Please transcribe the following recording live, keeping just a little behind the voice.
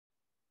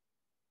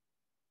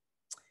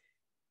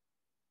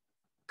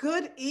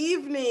Good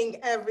evening,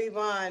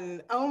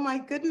 everyone. Oh my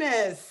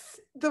goodness.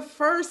 The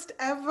first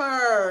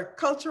ever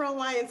Cultural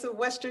Alliance of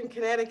Western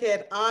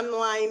Connecticut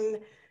online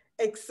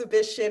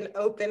exhibition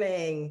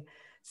opening.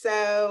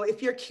 So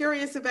if you're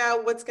curious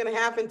about what's going to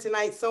happen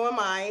tonight, so am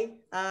I.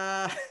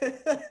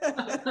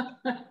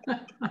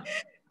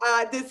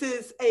 This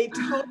is a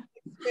total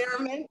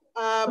experiment,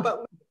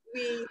 but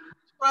we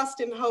trust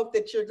and hope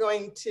that you're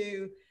going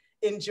to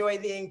enjoy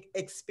the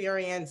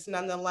experience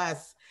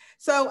nonetheless.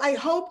 So I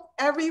hope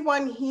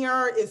everyone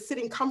here is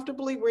sitting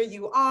comfortably where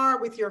you are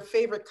with your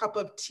favorite cup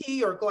of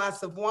tea or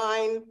glass of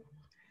wine,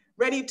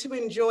 ready to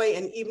enjoy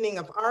an evening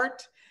of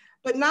art,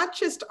 but not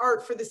just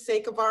art for the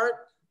sake of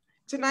art.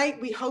 Tonight,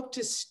 we hope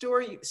to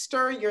stir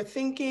your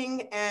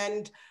thinking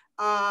and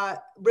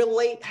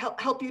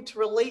help you to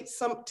relate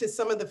to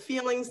some of the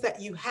feelings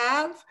that you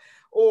have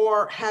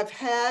or have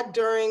had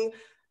during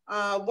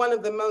one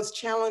of the most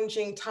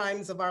challenging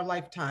times of our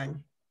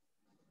lifetime.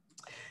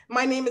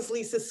 My name is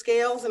Lisa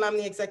Scales, and I'm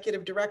the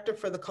Executive Director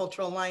for the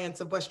Cultural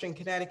Alliance of Western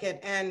Connecticut.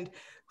 And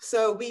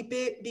so we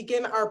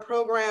begin our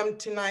program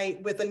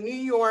tonight with a New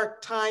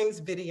York Times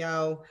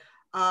video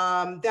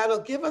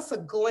that'll give us a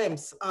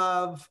glimpse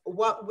of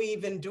what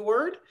we've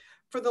endured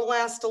for the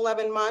last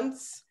 11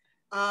 months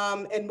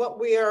and what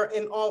we are,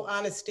 in all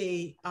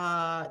honesty,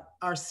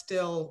 are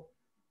still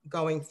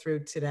going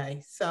through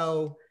today.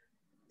 So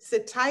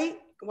sit tight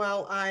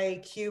while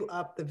I cue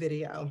up the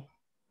video.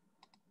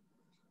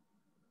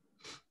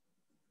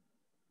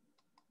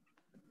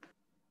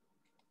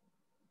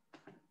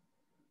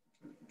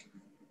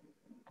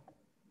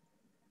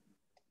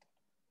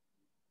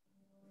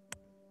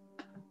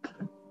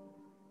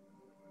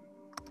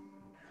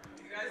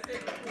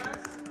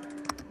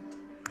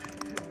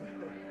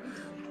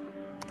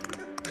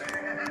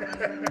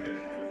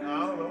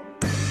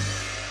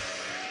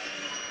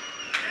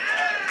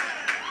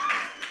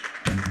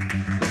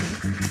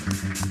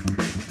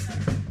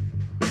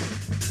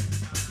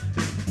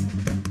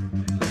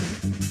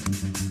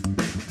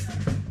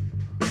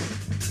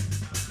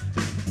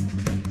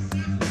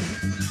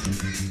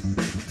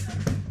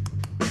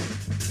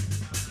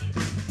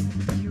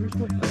 Here's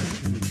what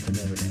else you need to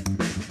know today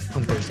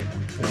on Thursday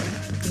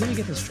morning. Let me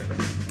get this straight.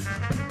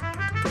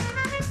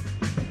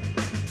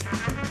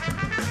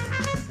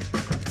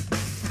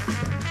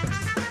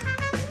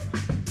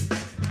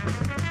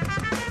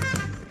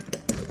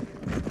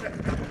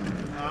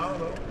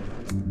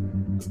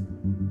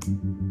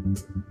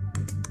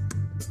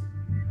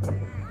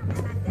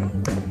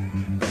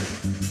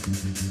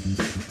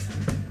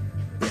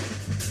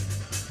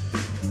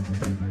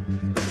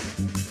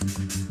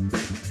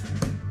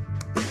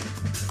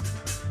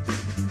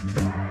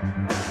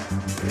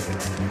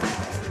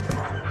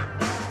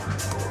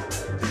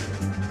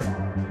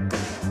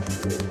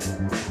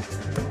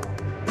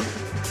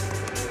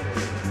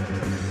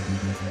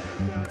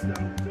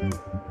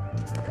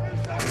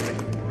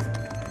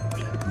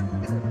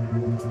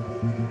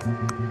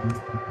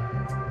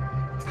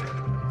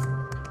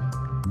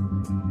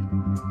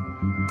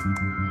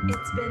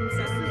 It's been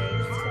 7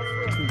 days.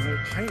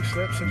 I ain't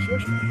slept since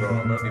yesterday. Bro, I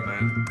love you,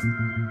 man.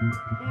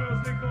 Who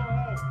else they call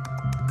home?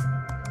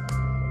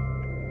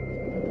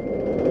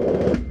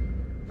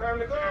 Time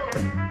to go.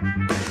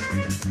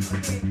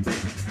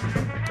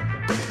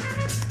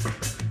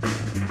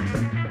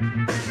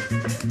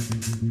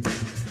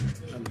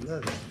 I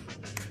love it.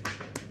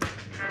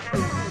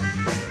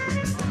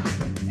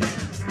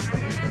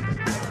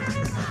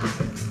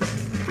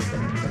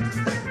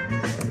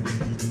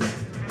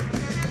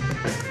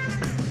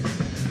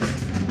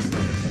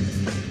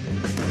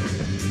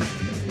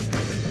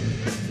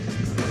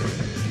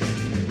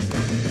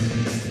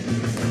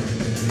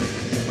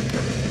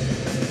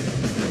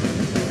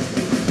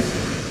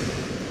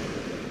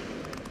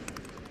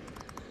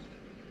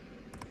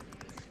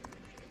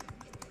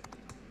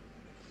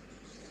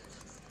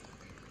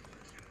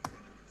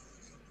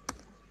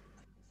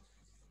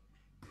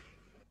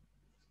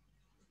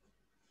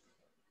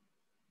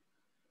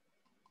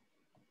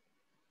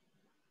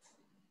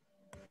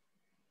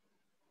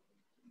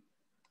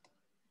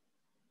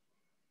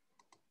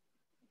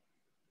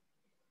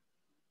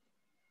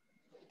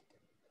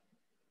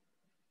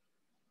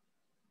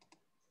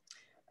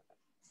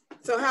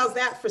 So how's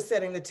that for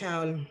setting the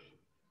tone?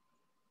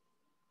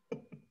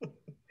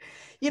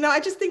 You know, I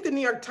just think the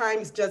New York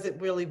Times does it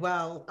really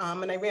well.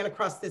 And I ran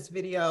across this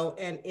video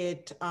and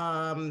it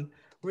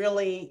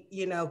really,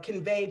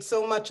 conveyed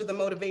so much of the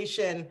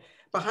motivation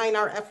behind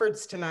our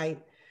efforts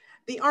tonight.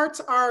 The Arts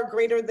Are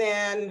Greater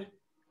Than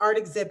art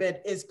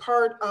exhibit is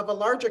part of a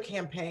larger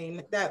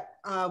campaign that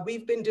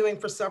we've been doing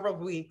for several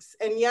weeks.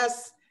 And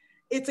yes,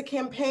 it's a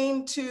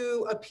campaign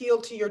to appeal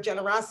to your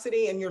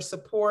generosity and your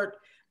support,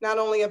 not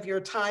only of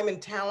your time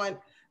and talent,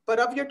 but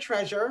of your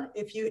treasure,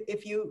 if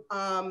you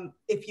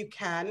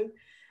can.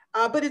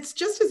 But it's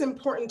just as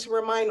important to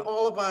remind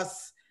all of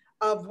us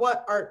of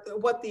what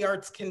the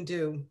arts can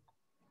do.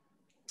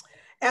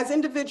 As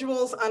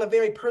individuals on a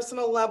very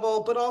personal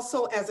level, but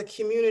also as a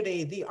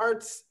community, the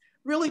arts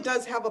really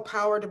does have a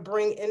power to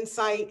bring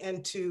insight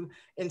and to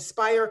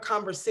inspire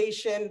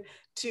conversation,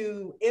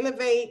 to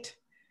innovate,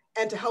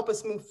 and to help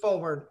us move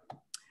forward.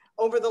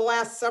 Over the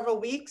last several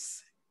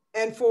weeks,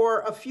 and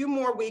for a few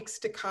more weeks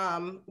to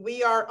come,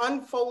 we are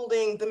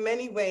unfolding the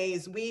many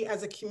ways we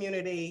as a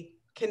community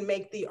can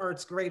make the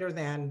arts greater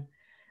than.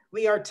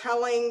 We are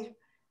telling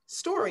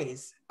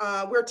stories.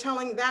 We're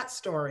telling that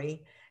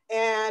story.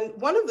 And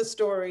one of the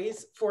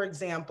stories, for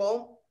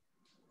example,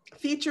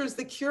 features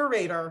the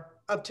curator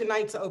of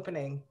tonight's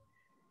opening.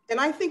 And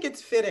I think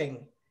it's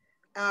fitting.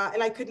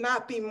 And I could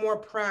not be more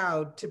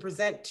proud to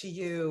present to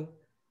you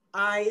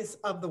Eyes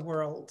of the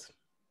World.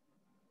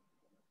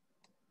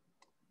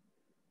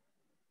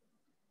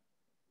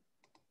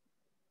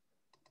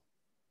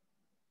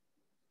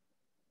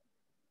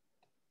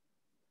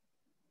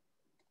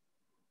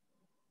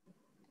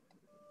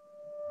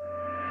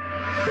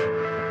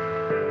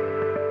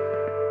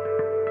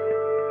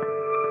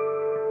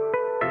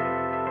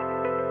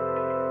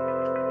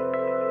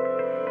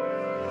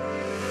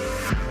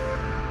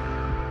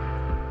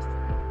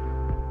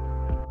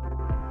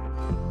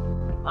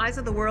 Eyes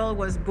of the World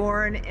was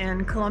born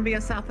in Colombia,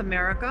 South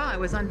America. I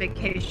was on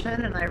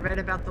vacation and I read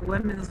about the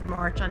Women's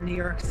March on New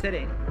York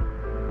City.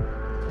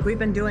 We've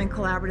been doing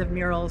collaborative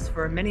murals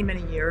for many,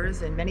 many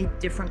years in many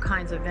different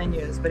kinds of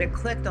venues, but it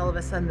clicked all of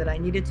a sudden that I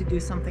needed to do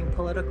something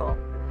political.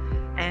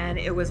 And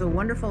it was a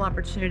wonderful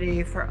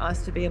opportunity for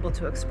us to be able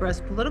to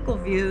express political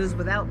views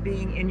without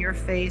being in your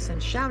face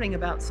and shouting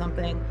about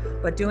something,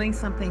 but doing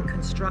something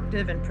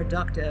constructive and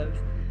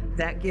productive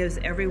that gives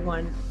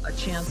everyone a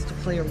chance to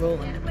play a role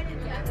in it.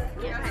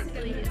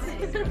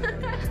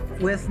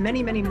 With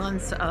many, many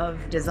months of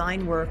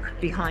design work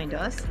behind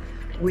us,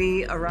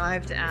 we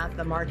arrived at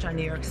the March on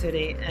New York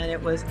City, and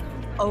it was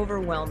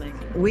overwhelming.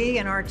 We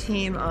and our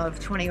team of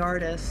 20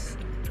 artists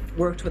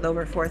worked with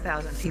over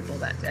 4,000 people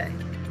that day.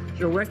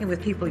 You're working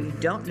with people you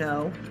don't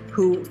know,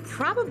 who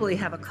probably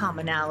have a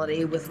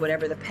commonality with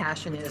whatever the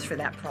passion is for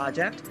that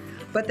project,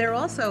 but they're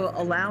also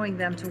allowing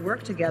them to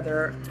work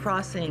together,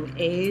 crossing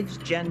age,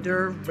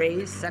 gender,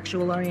 race,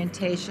 sexual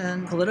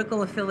orientation,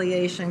 political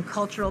affiliation,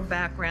 cultural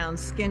background,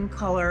 skin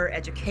color,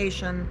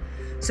 education.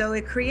 So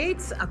it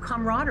creates a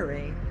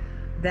camaraderie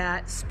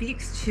that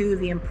speaks to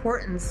the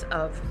importance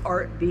of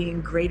art being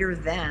greater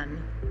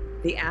than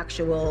the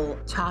actual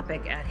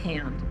topic at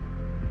hand.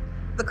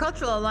 The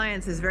Cultural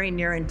Alliance is very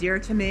near and dear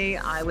to me.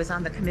 I was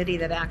on the committee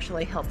that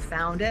actually helped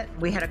found it.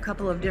 We had a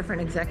couple of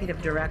different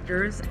executive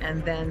directors,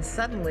 and then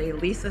suddenly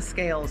Lisa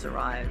Scales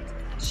arrived.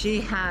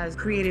 She has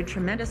created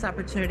tremendous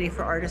opportunity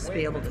for artists to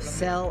be able to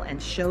sell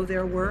and show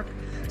their work.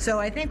 So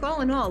I think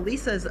all in all,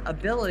 Lisa's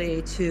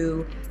ability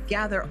to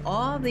gather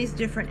all these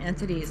different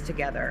entities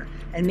together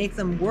and make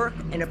them work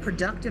in a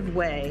productive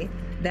way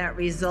that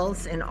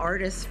results in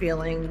artists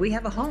feeling we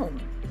have a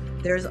home.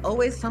 There's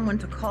always someone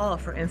to call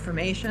for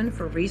information,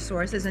 for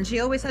resources, and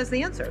she always has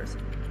the answers.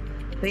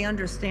 They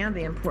understand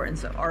the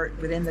importance of art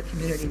within the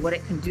community, what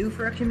it can do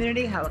for a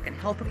community, how it can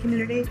help a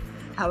community,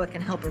 how it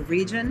can help a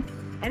region.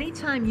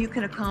 Anytime you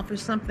can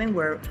accomplish something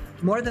where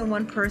more than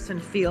one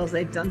person feels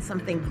they've done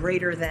something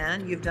greater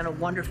than, you've done a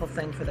wonderful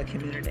thing for the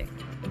community.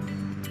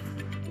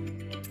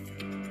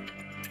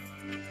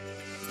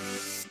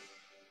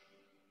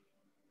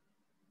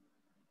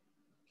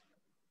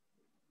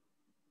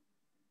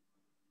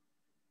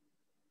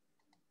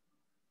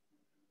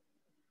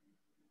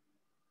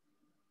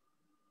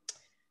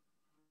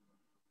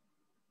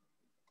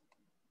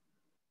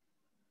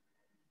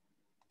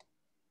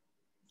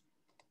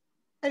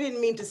 I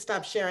didn't mean to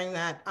stop sharing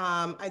that.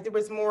 There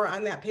was more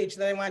on that page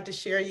that I wanted to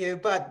share you,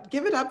 but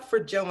give it up for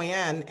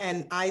Joanne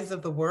and Eyes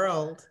of the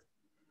World.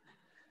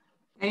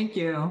 Thank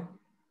you.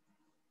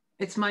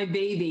 It's my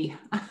baby.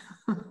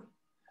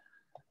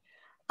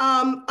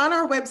 On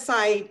our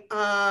website,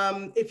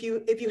 if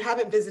you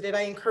haven't visited,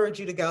 I encourage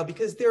you to go,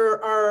 because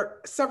there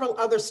are several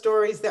other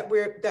stories that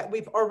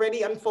we've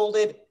already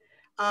unfolded,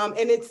 and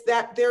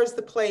there's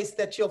the place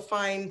that you'll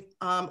find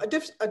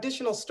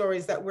additional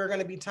stories that we're going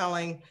to be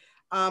telling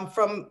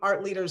from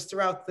art leaders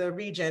throughout the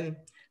region.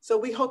 So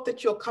we hope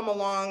that you'll come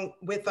along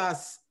with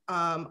us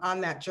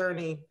on that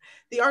journey.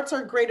 The Arts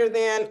Are Greater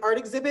Than art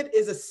exhibit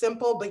is a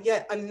simple but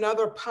yet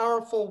another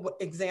powerful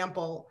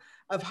example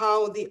of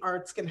how the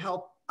arts can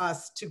help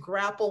us to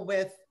grapple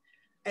with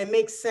and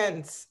make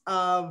sense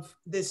of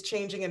this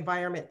changing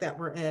environment that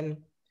we're in.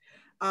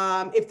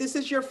 If this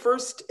is your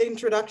first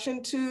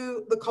introduction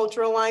to the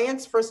Cultural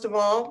Alliance, first of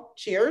all,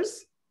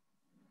 cheers.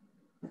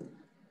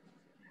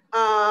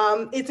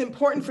 It's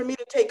important for me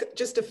to take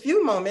just a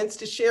few moments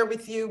to share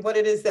with you what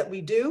it is that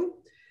we do.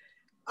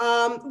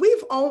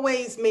 We've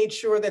always made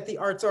sure that the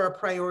arts are a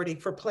priority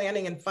for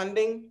planning and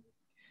funding,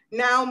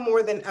 now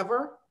more than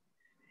ever.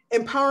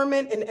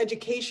 Empowerment and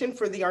education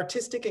for the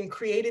artistic and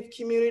creative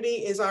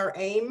community is our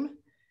aim.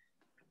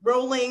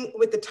 Rolling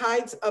with the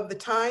tides of the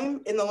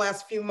time in the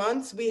last few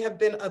months, we have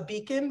been a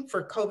beacon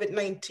for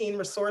COVID-19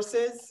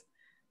 resources,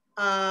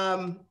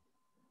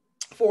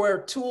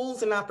 for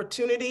tools and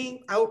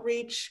opportunity,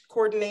 outreach,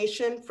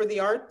 coordination for the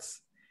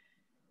arts.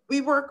 We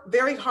work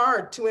very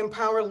hard to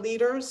empower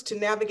leaders to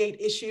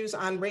navigate issues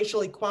on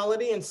racial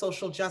equality and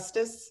social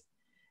justice,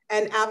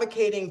 and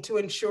advocating to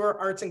ensure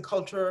arts and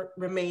culture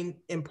remain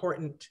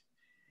important.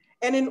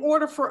 And in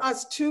order for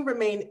us to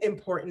remain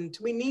important,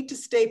 we need to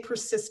stay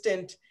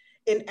persistent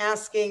in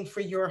asking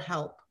for your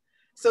help.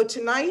 So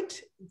tonight,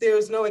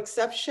 there's no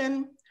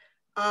exception.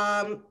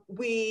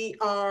 We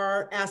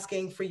are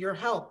asking for your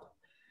help.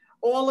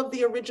 All of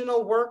the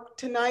original work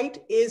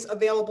tonight is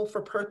available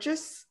for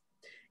purchase.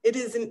 It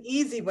is an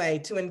easy way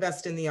to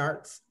invest in the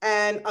arts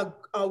and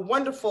a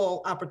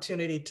wonderful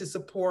opportunity to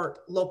support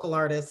local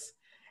artists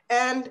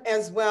and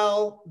as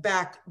well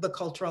back the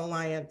Cultural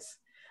Alliance.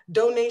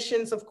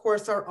 Donations, of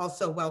course, are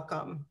also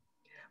welcome.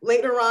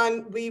 Later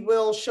on, we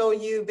will show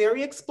you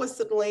very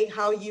explicitly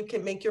how you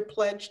can make your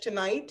pledge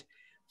tonight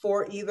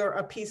for either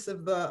a piece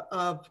of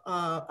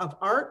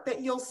art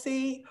that you'll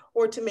see,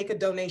 or to make a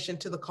donation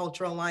to the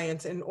Cultural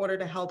Alliance in order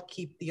to help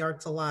keep the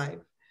arts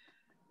alive.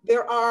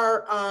 There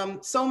are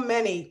so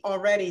many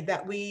already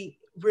that we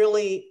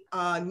really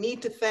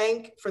need to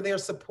thank for their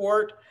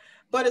support,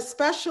 but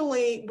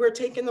especially we're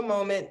taking the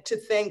moment to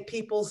thank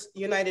People's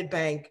United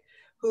Bank,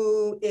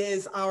 who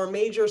is our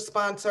major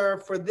sponsor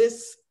for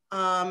this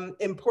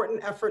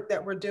important effort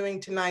that we're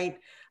doing tonight,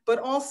 but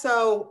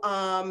also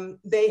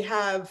they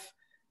have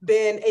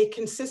been a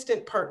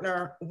consistent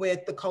partner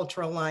with the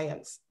Cultural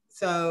Alliance.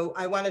 So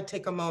I want to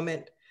take a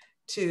moment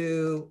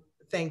to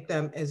thank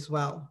them as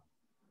well.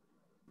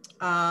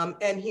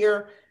 And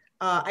here,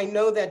 I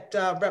know that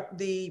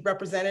the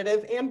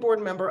representative and board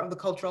member of the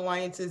Cultural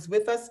Alliance is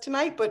with us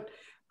tonight, but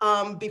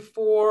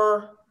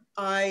before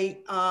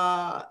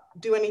I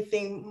do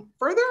anything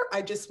further,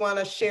 I just want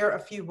to share a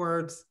few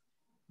words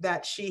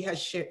that she has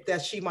shared,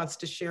 that she wants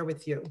to share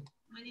with you.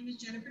 My name is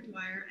Jennifer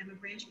Dwyer. I'm a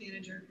branch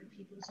manager for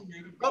People's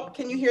United Bank. Oh,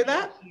 can you hear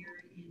that? Here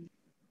in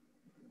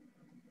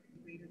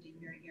the Greater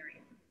Danbury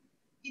area.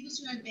 People's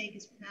United Bank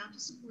is proud to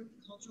support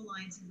the Cultural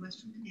Alliance in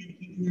Western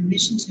Connecticut in their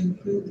mission to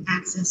improve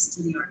access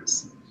to the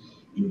arts.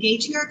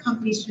 Engaging our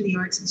companies through the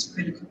arts is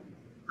critical.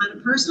 On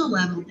a personal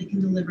level, they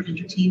can deliver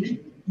entertainment,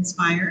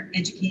 inspire,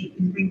 educate,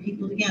 and bring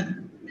people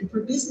together. And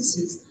for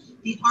businesses,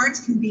 the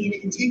arts can be an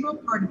integral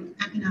part of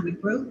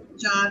economic growth,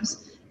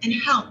 jobs, and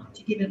help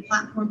to give a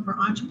platform for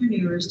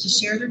entrepreneurs to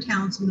share their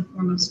talents in the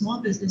form of small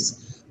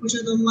business, which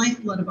are the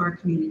lifeblood of our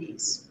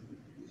communities.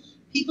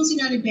 People's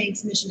United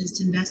Bank's mission is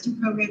to invest in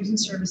programs and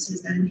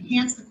services that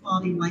enhance the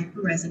quality of life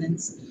for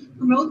residents,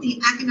 promote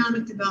the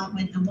economic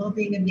development and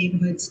well-being of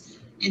neighborhoods,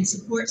 and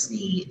supports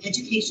the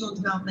educational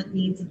and development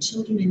needs of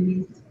children and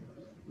youth,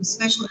 with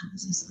special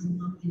emphasis on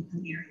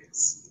low-income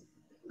areas.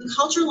 The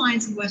Cultural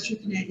Alliance in Western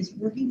Connecticut is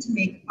working to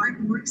make art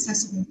more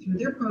accessible through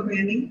their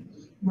programming,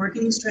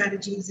 marketing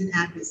strategies, and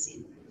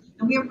advocacy.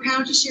 And we are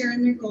proud to share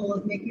in their goal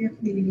of making our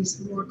communities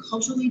a more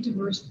culturally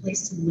diverse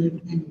place to live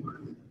and work.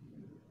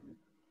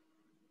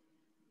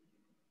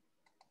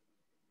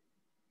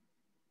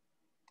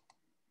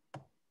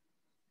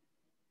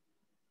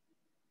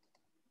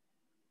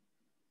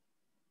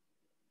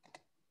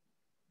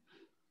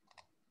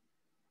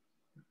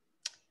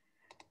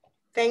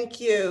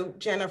 Thank you,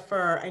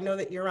 Jennifer. I know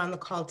that you're on the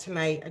call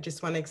tonight. I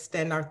just want to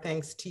extend our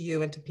thanks to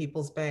you and to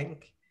People's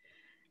Bank.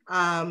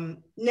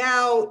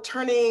 Now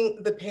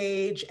turning the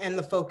page and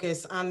the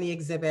focus on the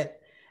exhibit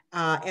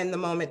and the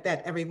moment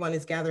that everyone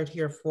is gathered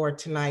here for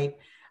tonight.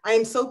 I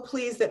am so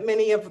pleased that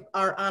many of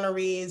our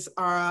honorees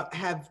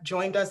have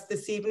joined us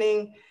this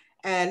evening.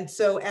 And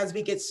so as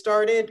we get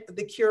started,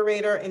 the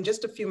curator in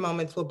just a few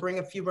moments will bring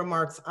a few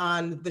remarks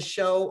on the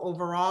show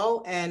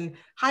overall and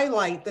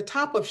highlight the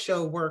top of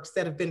show works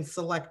that have been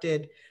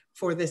selected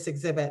for this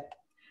exhibit.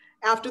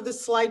 After the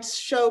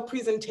slideshow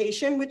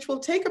presentation, which will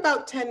take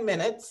about 10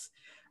 minutes,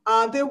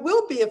 there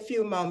will be a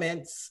few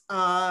moments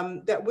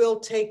that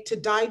we'll take to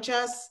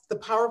digest the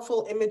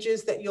powerful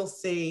images that you'll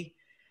see.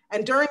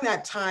 And during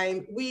that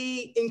time,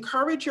 we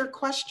encourage your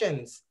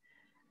questions.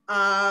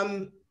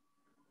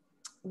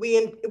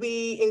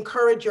 We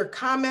encourage your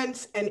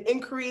comments and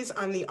inquiries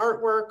on the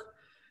artwork.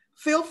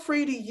 Feel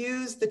free to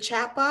use the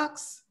chat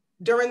box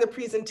during the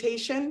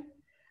presentation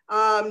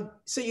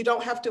so you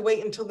don't have to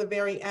wait until the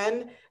very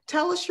end.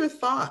 Tell us your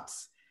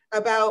thoughts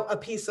about a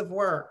piece of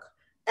work.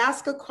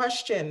 Ask a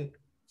question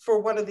for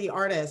one of the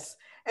artists.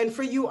 And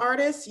for you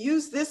artists,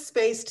 use this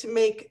space to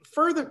make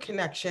further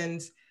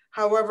connections,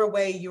 however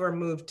way you are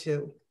moved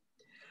to.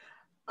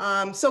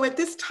 So at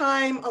this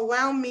time,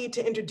 allow me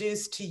to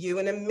introduce to you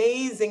an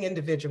amazing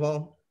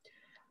individual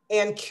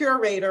and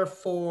curator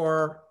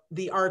for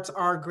the Arts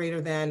Are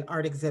Greater Than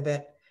art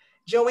exhibit.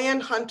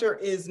 Joanne Hunter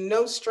is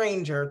no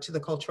stranger to the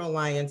Cultural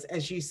Alliance,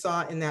 as you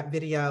saw in that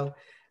video.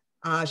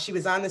 She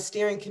was on the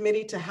steering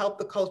committee to help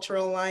the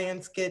Cultural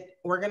Alliance get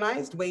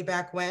organized way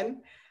back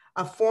when,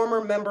 a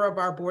former member of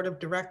our board of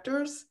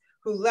directors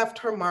who left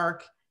her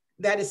mark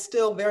that is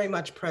still very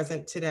much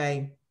present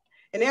today.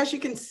 And as you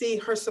can see,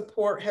 her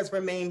support has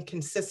remained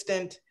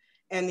consistent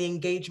and the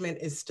engagement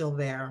is still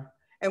there.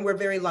 And we're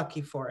very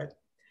lucky for it.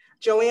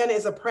 Joanne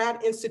is a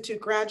Pratt Institute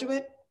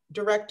graduate,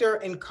 director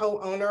and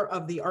co-owner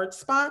of the Art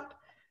Spot,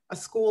 a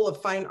school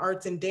of fine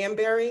arts in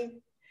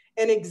Danbury,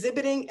 an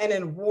exhibiting and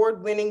an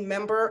award-winning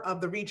member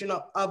of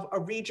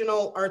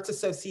regional arts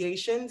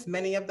associations,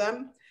 many of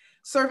them,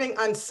 serving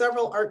on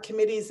several art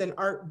committees and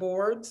art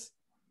boards.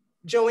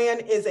 Joanne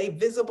is a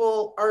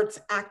visible arts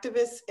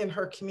activist in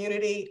her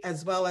community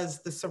as well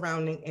as the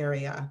surrounding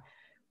area.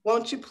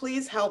 Won't you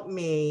please help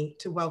me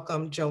to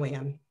welcome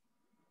Joanne?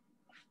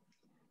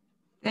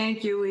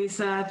 Thank you,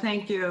 Lisa.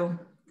 Thank you.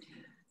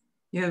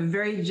 You have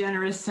very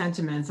generous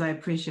sentiments. I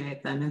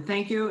appreciate them. And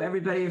thank you,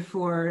 everybody,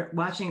 for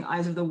watching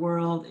Eyes of the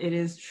World. It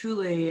is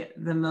truly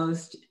the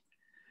most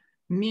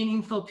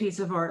meaningful piece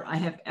of art I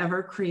have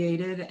ever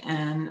created,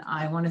 and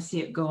I want to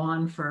see it go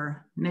on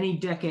for many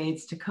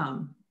decades to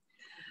come.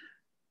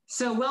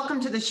 So welcome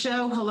to the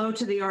show. Hello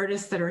to the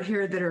artists that are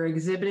here that are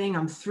exhibiting.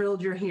 I'm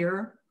thrilled you're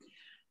here.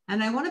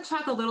 And I want to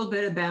talk a little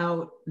bit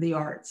about the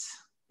arts.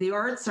 The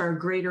arts are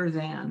greater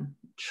than.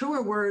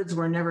 Truer words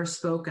were never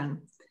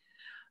spoken.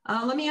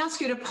 Let me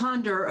ask you to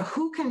ponder,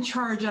 who can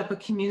charge up a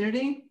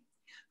community?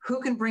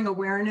 Who can bring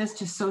awareness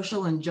to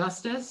social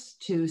injustice,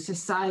 to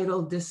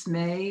societal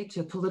dismay,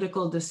 to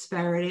political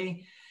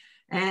disparity,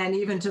 and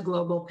even to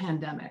global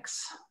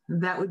pandemics?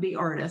 That would be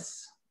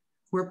artists.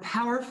 We're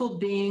powerful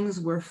beings.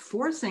 We're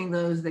forcing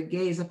those that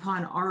gaze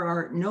upon our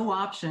art no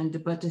option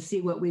but to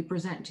see what we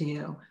present to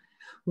you.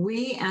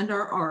 We and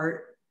our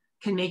art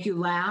can make you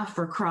laugh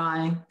or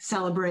cry,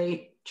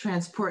 celebrate,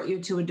 transport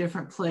you to a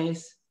different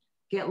place,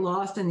 get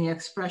lost in the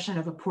expression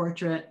of a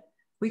portrait.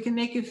 We can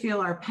make you feel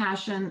our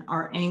passion,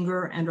 our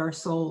anger, and our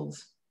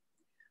souls.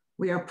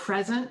 We are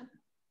present,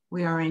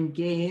 we are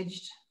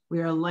engaged,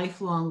 we are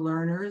lifelong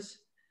learners.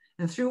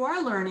 And through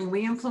our learning,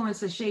 we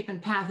influence the shape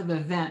and path of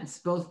events,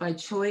 both by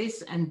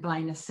choice and by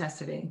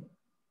necessity.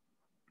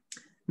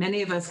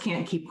 Many of us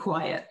can't keep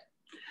quiet.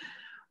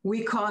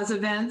 We cause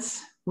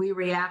events, we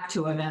react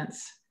to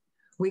events.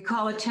 We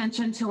call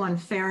attention to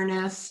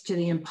unfairness, to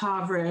the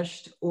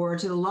impoverished, or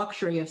to the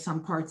luxury of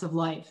some parts of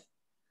life.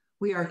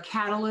 We are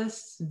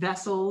catalysts,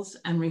 vessels,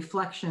 and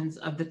reflections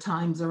of the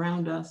times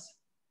around us.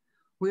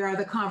 We are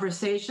the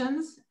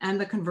conversations and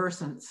the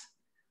conversants.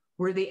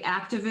 We're the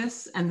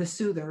activists and the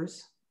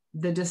soothers,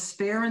 the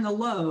despair and the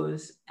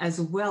lows, as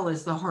well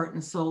as the heart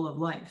and soul of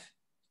life.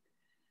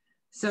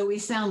 So we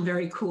sound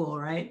very cool,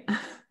 right?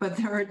 But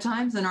there are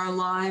times in our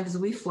lives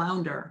we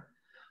flounder.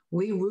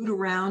 We root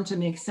around to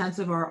make sense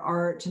of our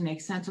art, to make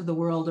sense of the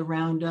world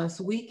around us.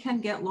 We can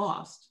get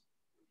lost.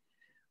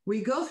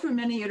 We go through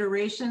many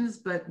iterations,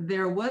 but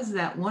there was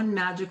that one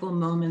magical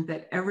moment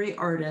that every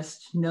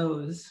artist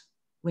knows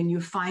when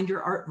you find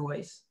your art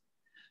voice.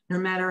 No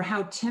matter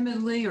how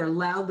timidly or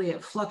loudly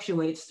it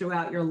fluctuates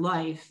throughout your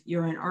life,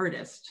 you're an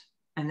artist,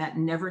 and that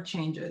never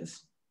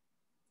changes.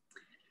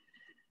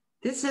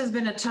 This has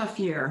been a tough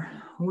year.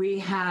 We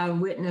have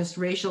witnessed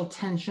racial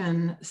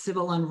tension,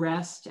 civil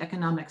unrest,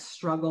 economic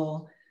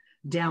struggle,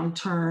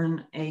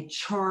 downturn, a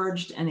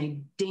charged and a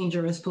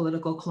dangerous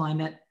political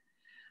climate.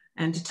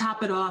 And to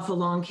top it off,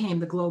 along came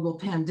the global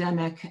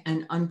pandemic,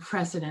 an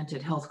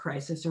unprecedented health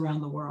crisis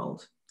around the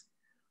world.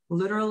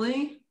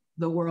 Literally,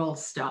 the world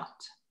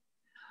stopped.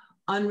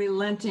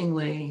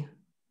 Unrelentingly,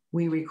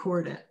 we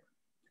record it.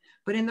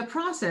 But in the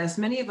process,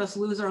 many of us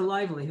lose our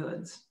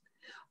livelihoods.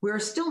 We're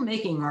still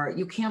making art.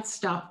 You can't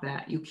stop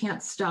that. You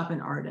can't stop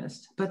an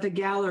artist. But the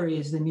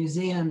galleries, the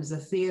museums, the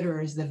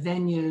theaters, the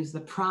venues, the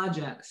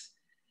projects,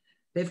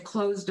 they've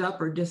closed up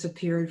or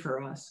disappeared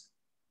for us.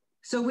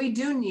 So we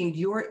do need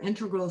your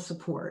integral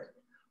support.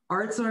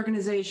 Arts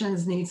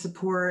organizations need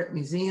support,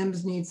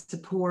 museums need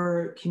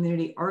support,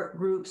 community art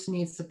groups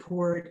need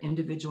support,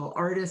 individual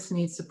artists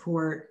need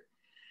support.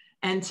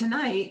 And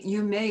tonight,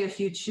 you may, if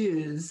you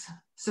choose,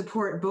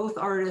 support both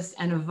artists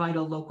and a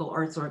vital local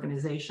arts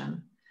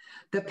organization.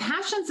 The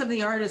passions of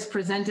the artists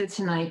presented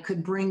tonight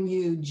could bring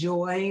you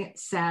joy,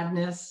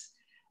 sadness,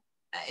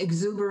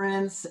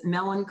 exuberance,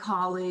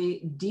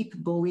 melancholy,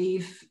 deep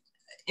belief,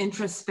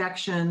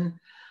 introspection,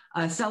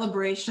 a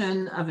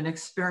celebration of an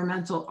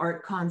experimental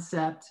art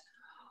concept,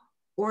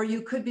 or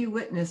you could be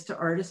witness to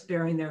artists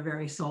bearing their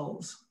very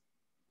souls.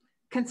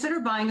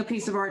 Consider buying a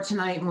piece of art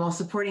tonight, and while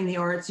supporting the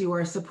arts, you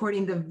are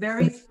supporting the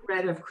very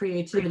thread of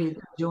creativity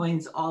that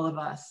joins all of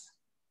us,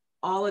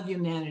 all of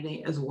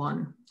humanity as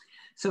one.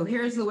 So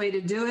here's the way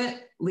to do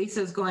it.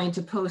 Lisa's going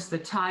to post the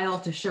tile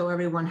to show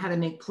everyone how to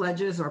make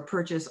pledges or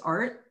purchase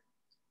art.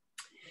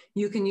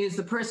 You can use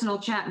the personal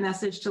chat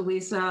message to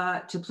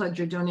Lisa to pledge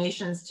your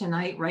donations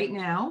tonight, right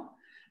now.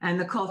 And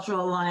the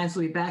Cultural Alliance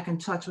will be back in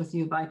touch with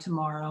you by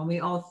tomorrow. And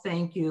we all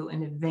thank you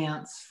in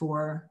advance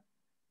for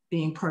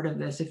being part of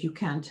this if you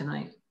can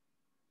tonight.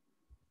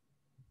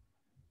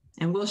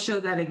 And we'll show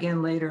that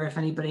again later if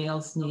anybody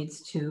else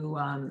needs to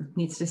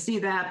see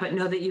that, but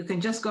know that you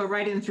can just go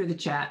right in through the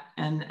chat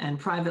and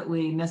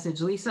privately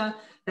message Lisa.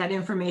 That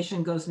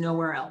information goes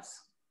nowhere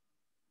else.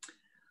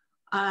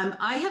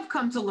 I have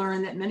come to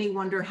learn that many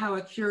wonder how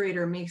a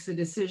curator makes the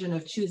decision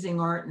of choosing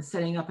art and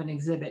setting up an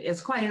exhibit.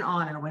 It's quite an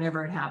honor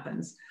whenever it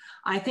happens.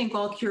 I think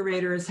all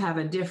curators have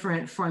a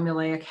different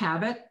formulaic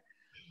habit.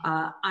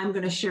 I'm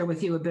going to share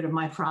with you a bit of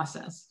my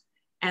process.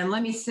 And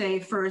let me say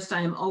first,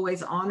 I am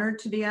always honored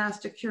to be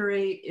asked to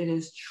curate. It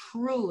is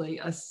truly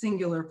a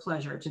singular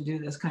pleasure to do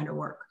this kind of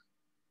work.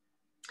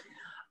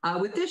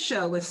 With this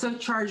show, with so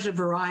charged a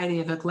variety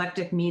of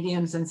eclectic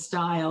mediums and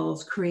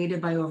styles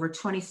created by over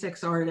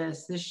 26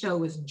 artists, this show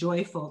was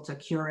joyful to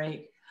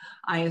curate.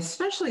 I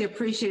especially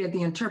appreciated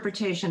the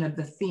interpretation of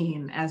the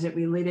theme as it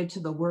related to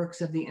the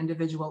works of the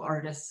individual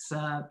artists'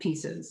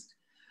 pieces.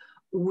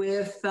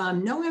 With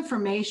no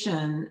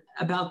information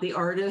about the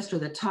artist or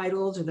the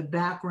titles or the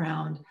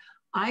background,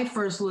 I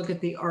first look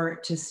at the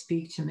art to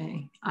speak to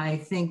me. I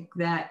think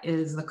that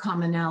is the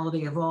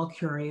commonality of all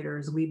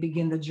curators. We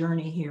begin the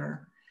journey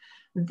here.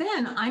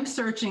 Then I'm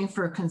searching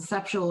for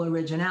conceptual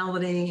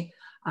originality,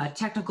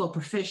 technical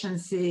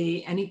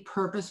proficiency, any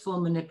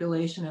purposeful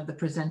manipulation of the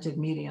presented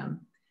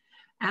medium.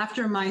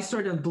 After my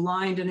sort of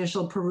blind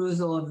initial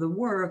perusal of the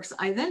works,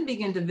 I then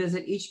begin to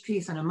visit each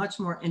piece on a much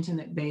more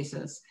intimate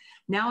basis.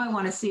 Now I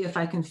want to see if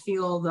I can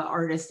feel the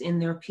artist in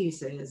their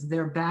pieces,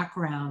 their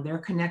background, their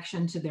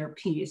connection to their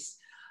piece.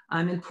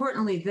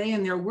 Importantly, they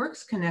and their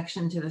work's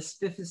connection to the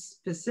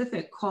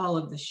specific call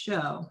of the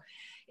show.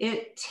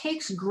 It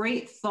takes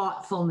great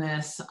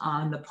thoughtfulness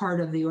on the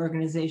part of the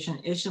organization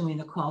issuing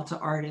the call to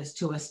artists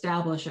to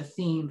establish a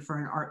theme for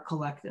an art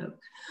collective.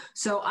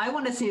 So I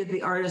want to see if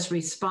the artist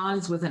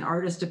responds with an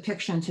artist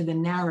depiction to the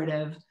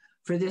narrative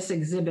for this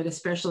exhibit,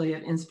 especially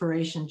of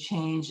inspiration,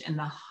 change, and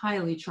the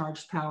highly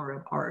charged power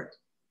of art.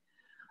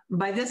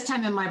 By this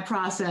time in my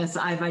process,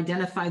 I've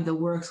identified the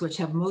works which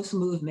have most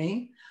moved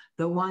me,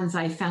 the ones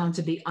I found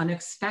to be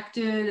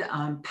unexpected,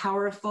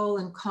 powerful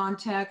in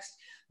context,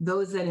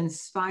 those that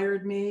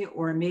inspired me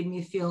or made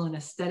me feel an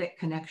aesthetic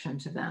connection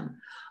to them.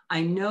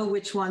 I know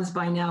which ones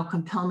by now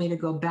compel me to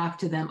go back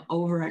to them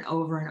over and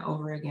over and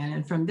over again.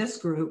 And from this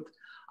group,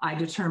 I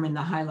determine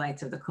the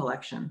highlights of the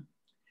collection.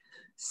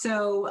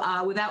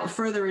 So without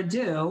further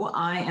ado,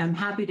 I am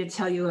happy to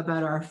tell you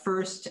about our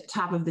first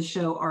top of the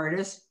show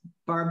artist,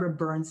 Barbara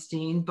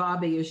Bernstein.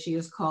 Bobby, as she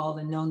is called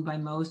and known by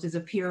most, is a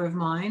peer of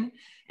mine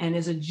and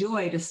is a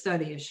joy to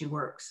study as she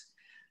works.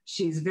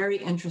 She's very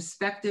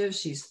introspective,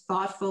 she's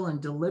thoughtful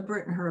and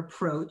deliberate in her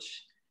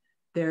approach.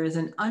 There is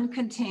an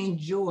uncontained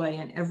joy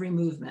in every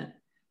movement.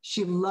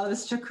 She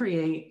loves to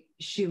create,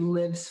 she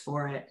lives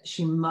for it,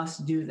 she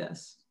must do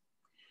this.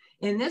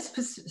 In this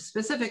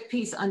specific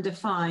piece,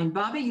 Undefined,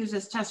 Bobby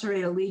uses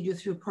Tesserae to lead you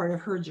through part of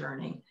her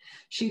journey.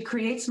 She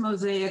creates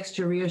mosaics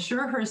to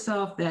reassure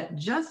herself that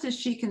just as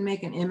she can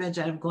make an image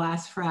out of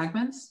glass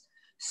fragments,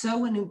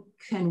 so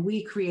can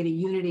we create a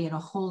unity and a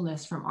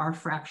wholeness from our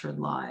fractured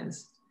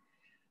lives.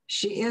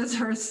 She is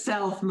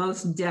herself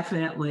most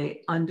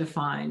definitely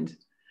undefined.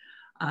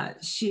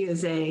 She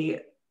is an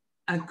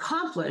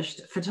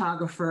accomplished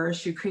photographer.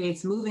 She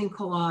creates moving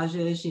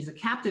collages. She's a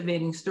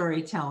captivating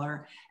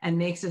storyteller and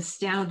makes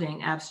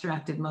astounding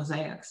abstracted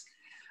mosaics.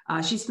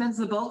 She spends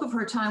the bulk of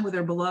her time with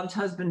her beloved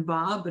husband,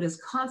 Bob, but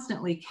is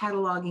constantly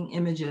cataloging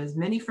images,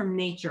 many from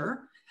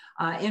nature,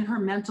 in her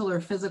mental or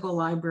physical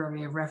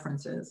library of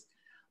references.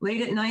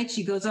 Late at night,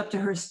 she goes up to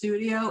her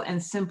studio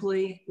and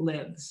simply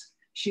lives.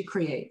 She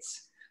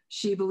creates.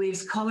 She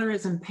believes color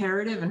is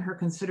imperative in her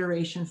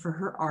consideration for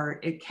her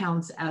art. It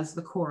counts as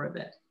the core of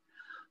it.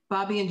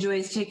 Bobby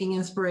enjoys taking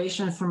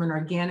inspiration from an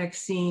organic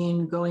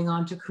scene, going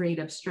on to create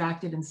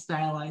abstracted and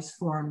stylized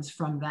forms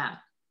from that.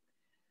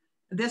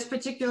 This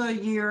particular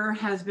year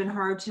has been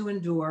hard to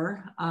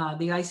endure.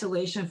 The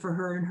isolation for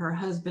her and her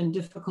husband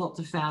difficult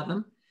to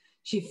fathom.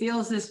 She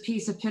feels this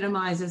piece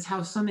epitomizes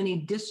how so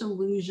many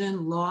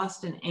disillusioned,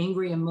 lost, and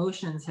angry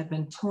emotions have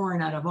been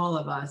torn out of all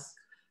of us,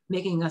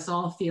 making us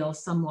all feel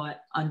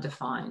somewhat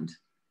undefined.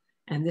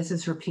 And this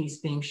is her piece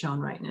being shown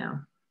right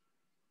now.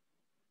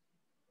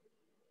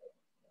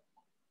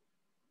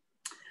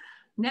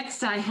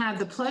 Next, I have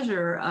the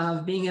pleasure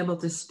of being able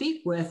to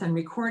speak with and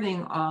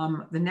recording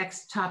the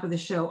next top of the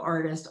show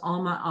artist,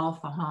 Alma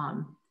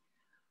Al-Faham.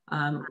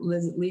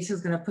 Lisa's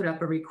gonna put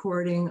up a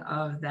recording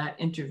of that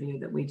interview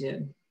that we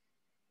did.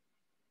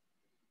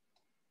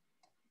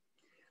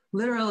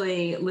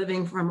 Literally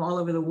living from all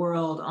over the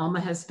world, Alma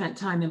has spent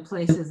time in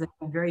places that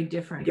are very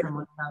different from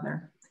one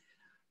another.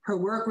 Her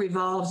work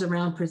revolves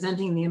around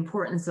presenting the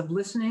importance of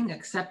listening,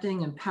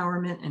 accepting,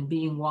 empowerment, and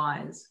being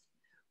wise.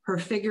 Her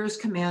figures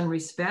command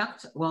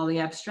respect, while the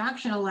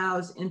abstraction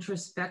allows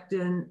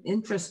introspection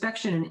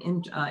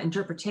and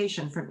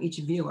interpretation from each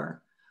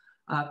viewer.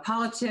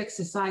 Politics,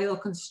 societal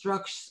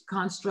constructs,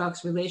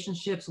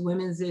 relationships,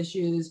 women's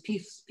issues,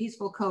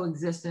 peaceful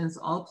coexistence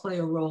all play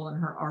a role in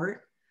her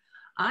art.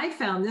 I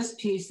found this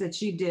piece that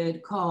she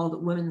did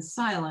called Women's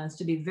Silence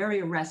to be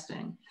very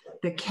arresting.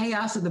 The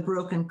chaos of the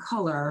broken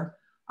color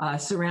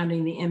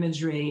surrounding the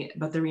imagery,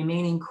 but the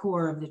remaining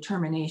core of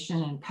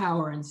determination and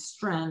power and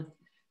strength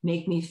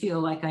make me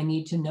feel like I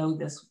need to know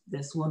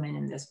this woman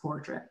in this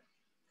portrait.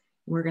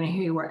 We're gonna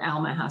hear what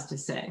Alma has to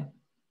say.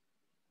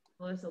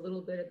 Tell us a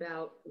little bit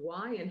about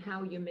why and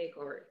how you make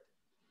art.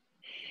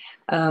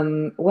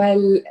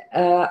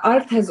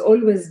 Art has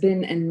always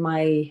been in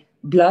my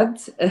blood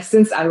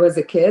since I was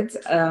a kid.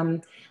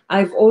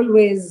 I've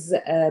always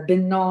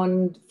been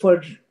known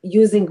for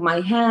using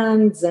my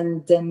hands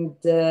and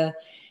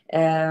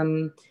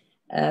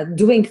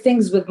doing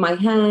things with my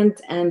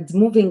hand and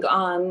moving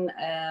on.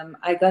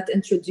 I got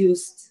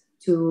introduced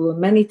to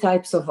many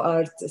types of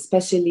art,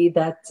 especially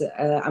that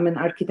I'm an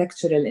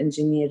architectural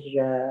engineer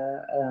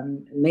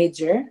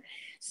major.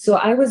 So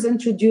I was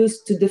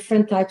introduced to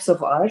different types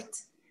of art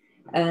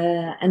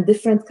and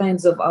different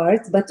kinds of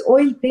art, but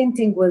oil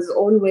painting was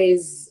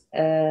always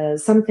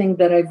something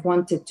that I've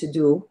wanted to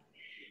do.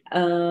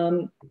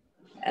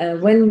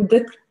 When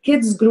the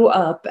kids grew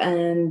up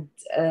and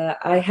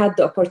I had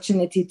the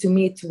opportunity to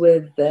meet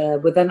with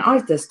an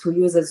artist who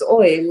uses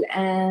oil,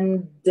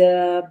 and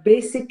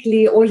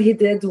basically all he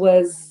did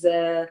was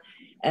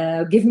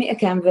give me a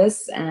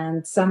canvas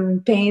and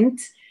some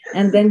paint,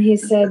 and then he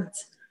said,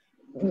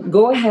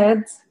 go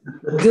ahead,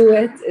 do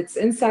it. It's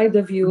inside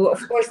of you.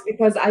 Of course,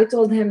 because I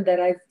told him that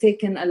I've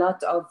taken a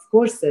lot of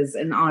courses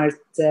in art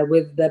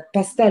with the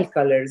pastel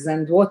colors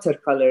and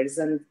watercolors,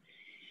 and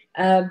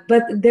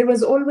but there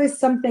was always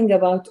something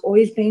about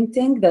oil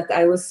painting that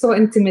I was so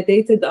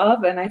intimidated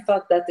of, and I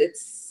thought that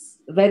it's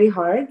very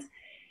hard.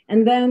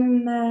 And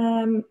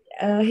then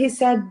he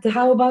said,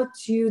 how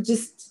about you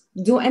just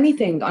do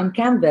anything on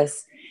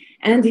canvas?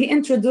 And he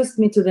introduced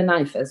me to the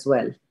knife as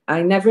well.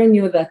 I never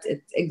knew that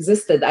it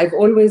existed. I've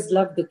always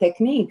loved the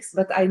techniques,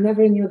 but I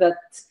never knew that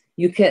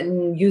you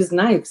can use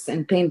knives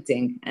in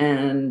painting.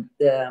 And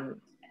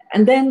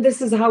then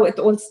this is how it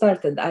all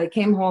started. I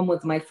came home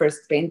with my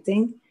first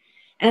painting.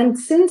 And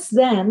since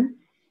then,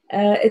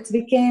 it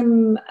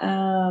became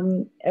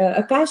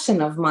a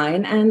passion of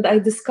mine, and I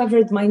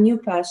discovered my new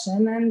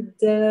passion, and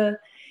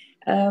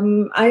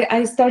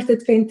I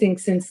started painting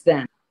since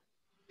then.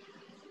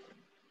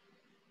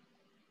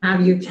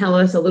 Have you tell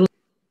us a little?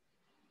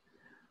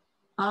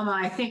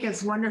 I think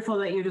it's wonderful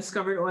that you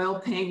discovered oil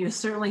paint. You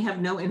certainly have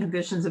no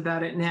inhibitions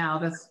about it now.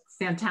 That's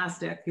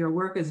fantastic. Your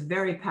work is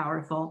very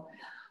powerful.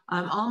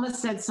 Alma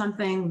said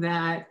something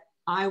that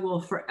I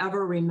will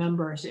forever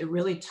remember. It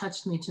really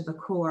touched me to the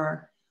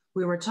core.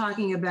 We were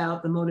talking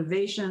about the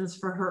motivations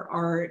for her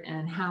art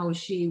and how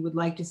she would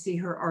like to see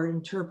her art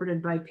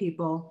interpreted by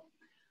people.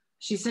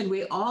 She said,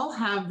 we all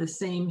have the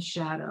same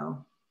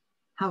shadow.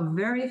 How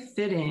very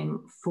fitting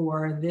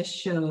for this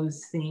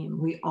show's theme.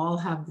 We all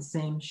have the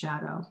same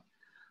shadow.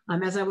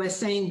 As I was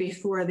saying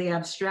before, the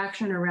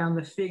abstraction around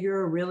the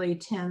figure really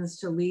tends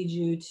to lead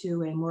you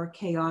to a more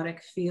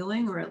chaotic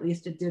feeling, or at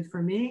least it did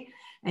for me.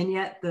 And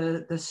yet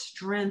the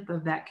strength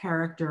of that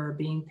character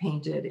being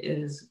painted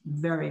is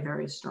very,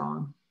 very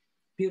strong.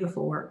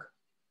 Beautiful work.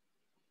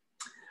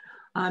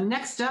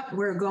 Next up,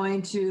 we're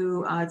going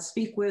to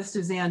speak with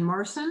Suzanne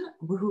Marson,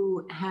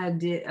 who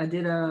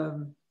did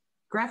a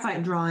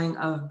graphite drawing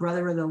of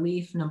Brother of the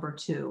Leaf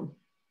 #2.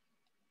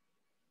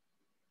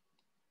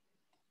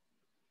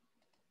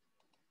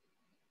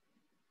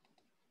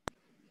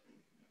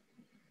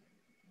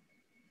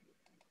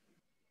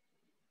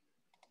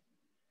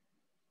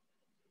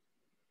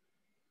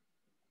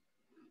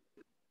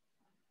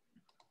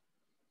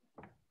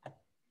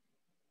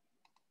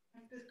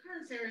 The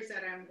current series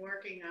that I'm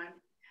working on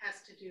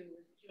has to do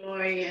with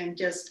joy and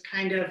just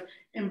kind of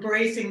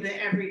embracing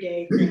the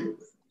everyday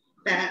things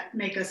that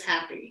make us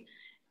happy.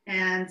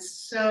 And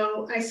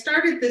so I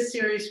started this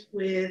series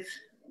with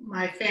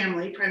my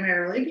family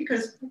primarily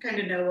because I kind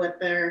of know what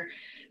their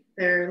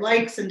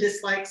likes and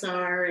dislikes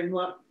are and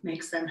what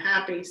makes them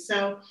happy.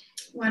 So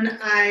when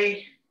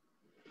I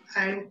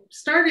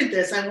started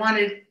this, I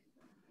wanted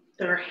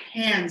their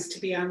hands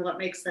to be on what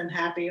makes them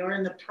happy, or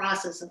in the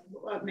process of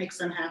what makes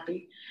them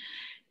happy.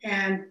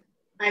 And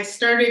I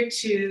started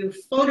to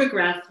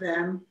photograph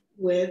them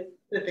with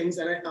the things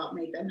that I thought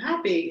made them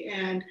happy.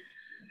 And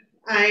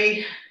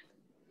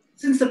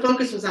since the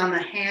focus was on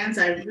the hands,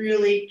 I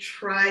really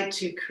tried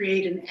to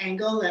create an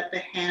angle that the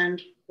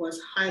hand was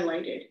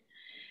highlighted.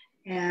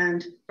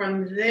 And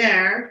from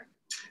there,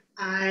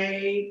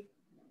 I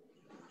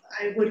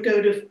would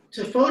go to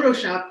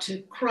Photoshop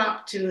to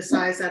crop to a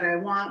size that I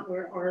want,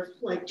 or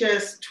like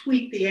just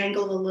tweak the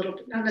angle a little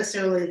bit, not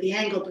necessarily the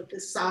angle, but the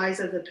size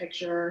of the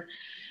picture,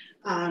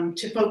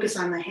 to focus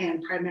on the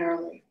hand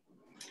primarily.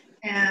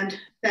 And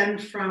then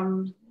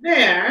from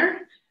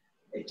there,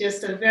 it's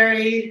just a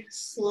very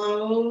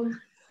slow,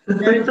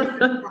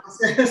 meditative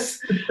process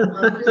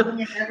of doing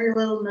in every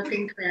little nook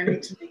and cranny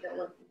to make it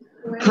look.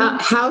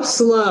 How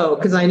slow?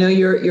 Because I know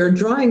your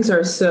drawings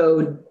are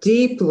so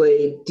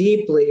deeply,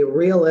 deeply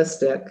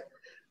realistic.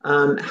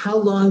 How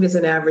long does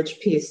an average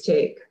piece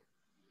take?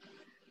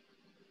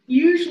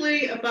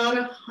 Usually about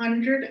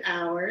 100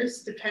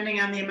 hours,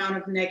 depending on the amount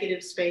of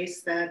negative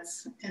space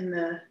that's in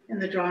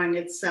the drawing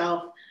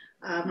itself.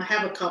 I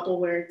have a couple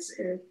where it's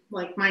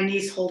like my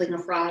niece holding a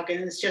frog,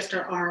 and it's just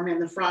her arm and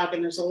the frog,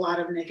 and there's a lot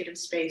of negative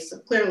space. So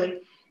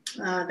clearly,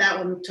 that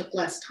one took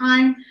less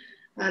time.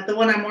 The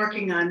one I'm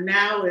working on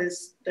now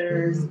is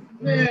there's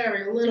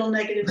very little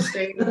negative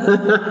space,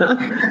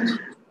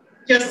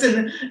 just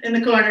in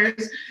the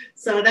corners.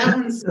 So that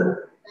one's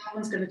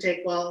going to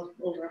take well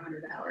over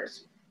 100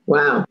 hours.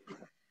 Wow.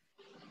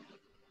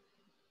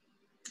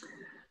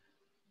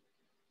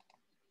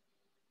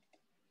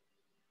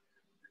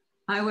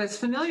 I was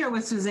familiar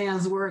with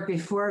Suzanne's work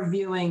before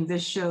viewing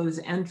this show's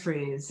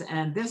entries,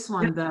 and this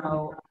one,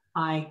 though,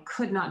 I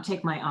could not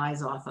take my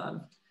eyes off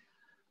of.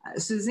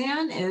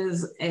 Suzanne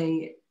is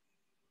a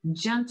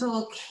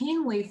gentle,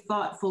 keenly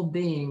thoughtful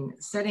being,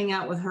 setting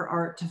out with her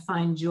art to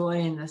find joy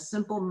in the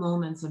simple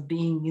moments of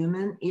being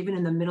human, even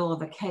in the middle of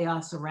the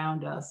chaos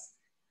around us.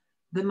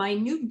 The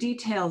minute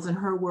details in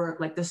her work,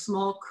 like the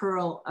small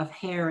curl of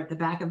hair at the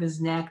back of his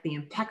neck, the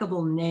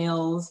impeccable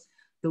nails,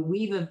 the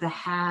weave of the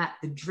hat,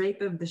 the drape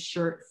of the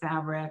shirt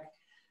fabric,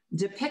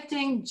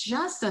 depicting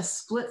just a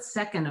split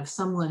second of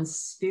someone's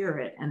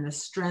spirit and the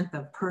strength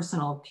of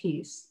personal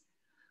peace.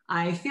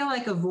 I feel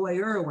like a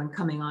voyeur when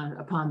coming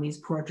upon these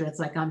portraits,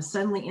 like I'm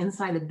suddenly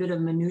inside a bit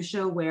of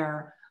minutia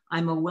where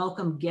I'm a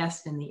welcome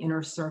guest in the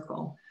inner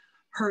circle.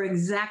 Her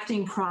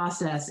exacting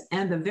process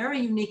and the very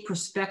unique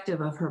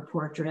perspective of her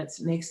portraits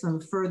makes them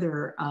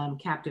further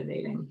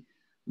captivating.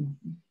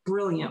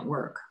 Brilliant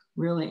work,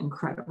 really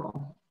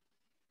incredible.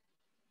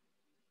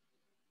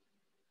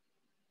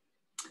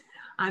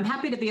 I'm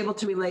happy to be able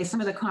to relay some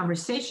of the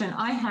conversation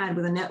I had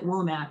with Annette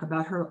Womack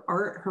about her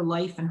art, her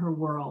life, and her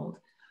world.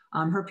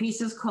 Her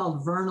piece is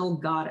called Vernal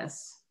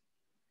Goddess.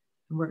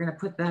 And we're gonna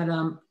put that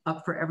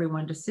up for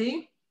everyone to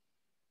see.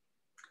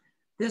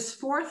 This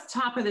fourth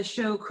top of the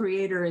show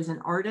creator is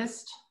an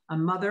artist, a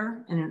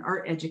mother, and an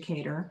art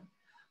educator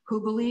who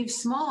believes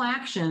small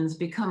actions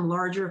become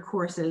larger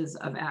courses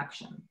of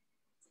action.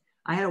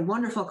 I had a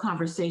wonderful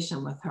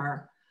conversation with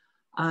her.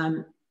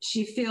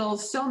 She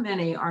feels so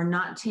many are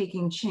not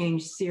taking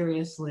change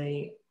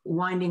seriously,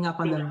 winding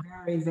up on the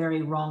very,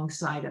 very wrong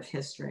side of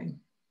history.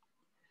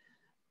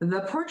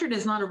 The portrait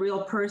is not a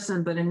real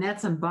person, but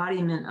Annette's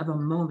embodiment of a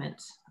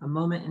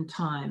moment in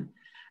time.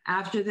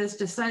 After this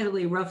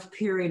decidedly rough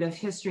period of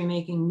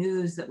history-making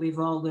news that we've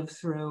all lived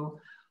through,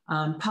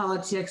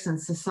 politics and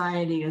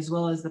society, as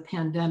well as the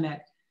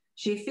pandemic,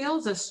 she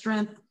feels a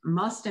strength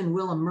must and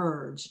will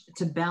emerge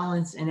to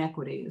balance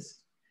inequities.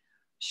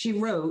 She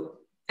wrote,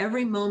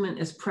 "Every moment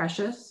is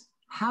precious.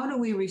 How do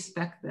we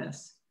respect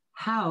this?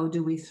 How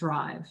do we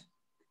thrive?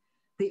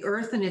 The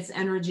earth and its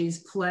energies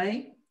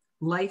play.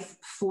 Life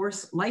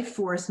force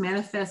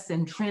manifests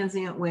in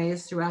transient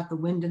ways throughout the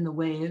wind and the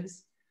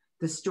waves,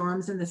 the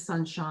storms and the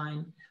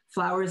sunshine,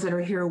 flowers that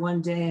are here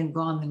one day and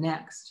gone the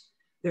next.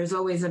 There's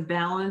always a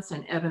balance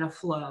and ebb and a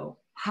flow.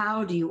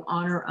 How do you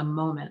honor a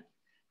moment?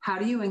 How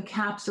do you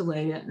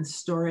encapsulate it and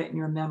store it in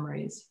your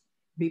memories?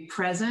 Be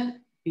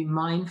present, be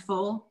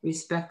mindful,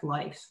 respect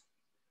life."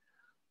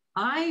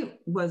 I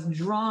was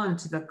drawn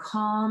to the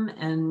calm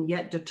and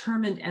yet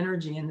determined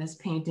energy in this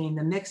painting,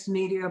 the mixed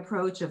media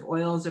approach of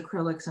oils,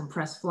 acrylics, and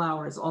pressed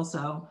flowers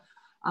also,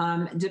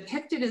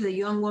 depicted as a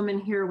young woman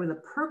here with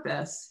a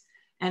purpose,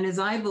 and as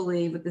I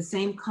believe with the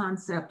same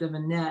concept of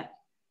Annette,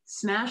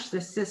 smash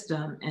the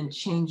system and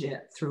change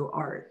it through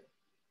art.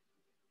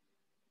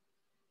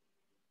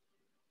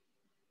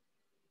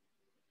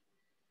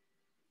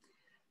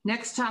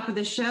 Next top of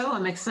the show,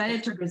 I'm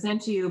excited to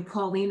present to you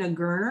Paulina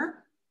Gerner,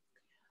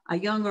 a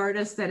young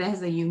artist that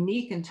has a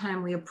unique and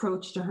timely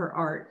approach to her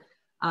art.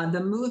 The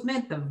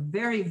movement, the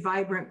very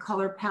vibrant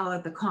color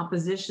palette, the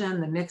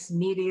composition, the mixed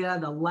media,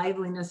 the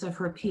liveliness of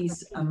her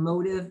piece,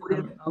 emotive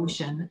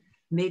emotion,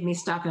 made me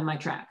stop in my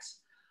tracks.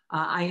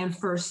 I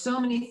infer so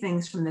many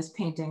things from this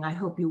painting. I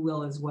hope you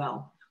will as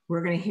well.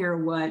 We're gonna hear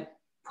what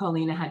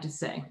Paulina had to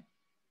say.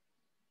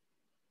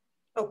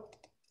 Oh,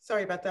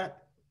 sorry about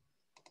that.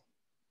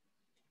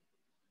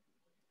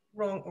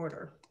 Wrong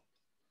order.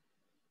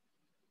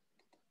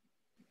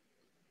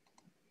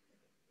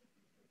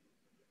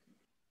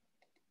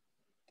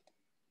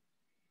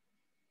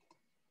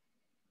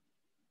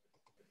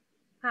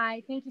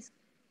 Hi, thank you.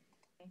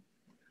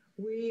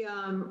 We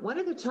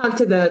wanted to talk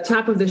to the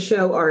top of the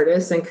show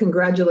artists, and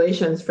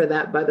congratulations for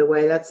that, by the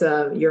way. That's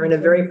you're in a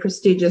very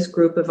prestigious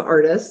group of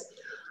artists.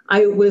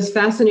 I was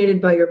fascinated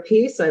by your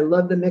piece. I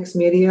love the mixed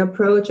media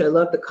approach. I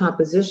love the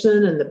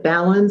composition and the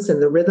balance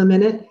and the rhythm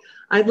in it.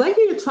 I'd like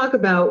you to talk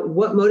about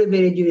what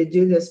motivated you to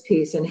do this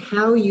piece and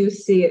how you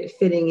see it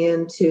fitting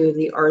into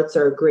the arts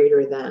are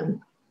greater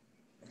than.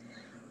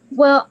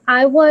 Well,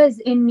 I was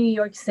in New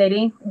York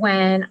City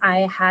when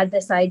I had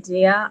this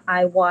idea.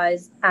 I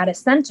was at a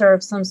center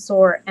of some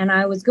sort, and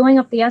I was going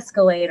up the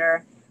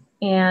escalator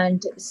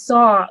and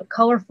saw a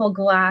colorful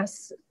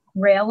glass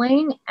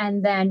railing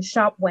and then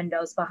shop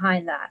windows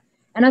behind that.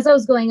 And as I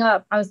was going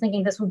up, I was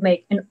thinking this would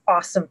make an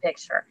awesome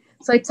picture.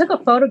 So I took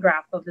a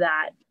photograph of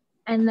that.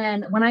 And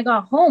then when I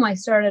got home, I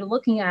started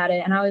looking at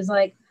it and I was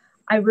like,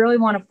 I really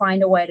want to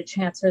find a way to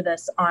transfer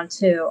this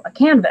onto a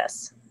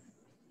canvas.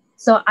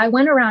 So I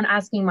went around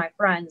asking my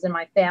friends and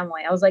my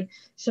family. I was like,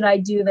 should I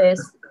do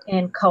this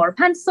in color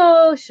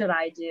pencil? Should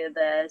I do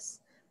this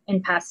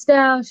in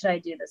pastel? Should I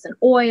do this in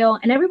oil?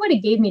 And everybody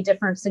gave me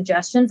different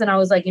suggestions. And I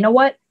was like, you know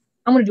what?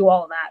 I'm going to do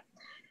all of that.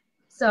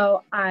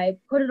 So I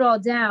put it all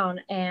down,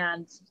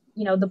 and,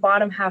 you know, the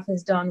bottom half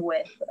is done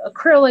with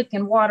acrylic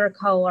and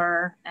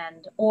watercolor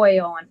and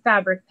oil and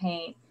fabric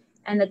paint.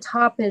 And the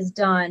top is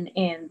done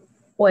in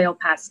oil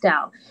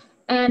pastel.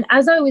 And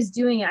as I was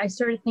doing it, I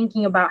started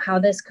thinking about how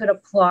this could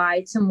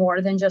apply to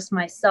more than just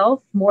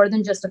myself, more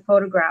than just a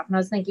photograph. And I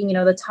was thinking,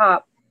 the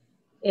top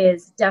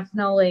is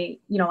definitely,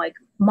 like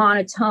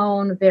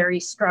monotone, very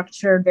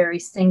structured, very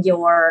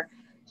singular.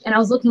 And I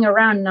was looking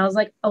around and I was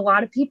like, a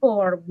lot of people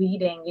are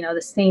leading,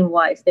 the same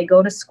life. They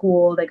go to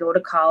school, they go to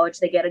college,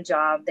 they get a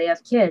job, they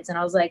have kids. And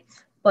I was like,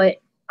 but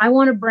I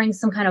want to bring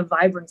some kind of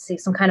vibrancy,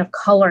 some kind of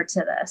color to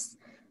this.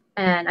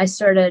 And I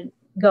started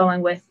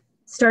doing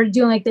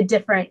like the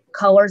different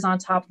colors on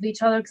top of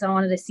each other because I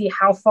wanted to see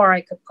how far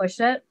I could push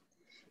it.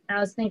 And I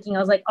was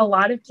like, a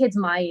lot of kids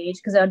my age,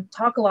 because I would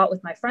talk a lot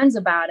with my friends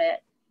about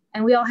it,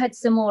 and we all had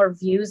similar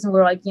views, and we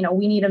were like,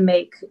 we need to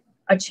make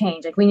a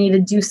change. Like, we need to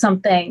do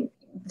something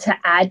to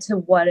add to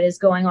what is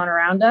going on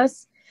around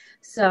us.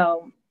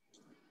 So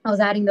I was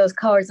adding those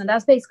colors, and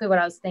that's basically what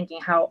I was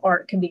thinking, how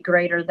art can be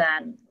greater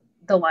than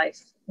the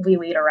life we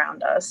lead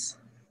around us.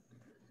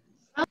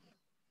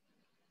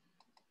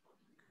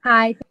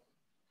 Hi.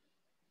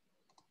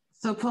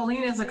 So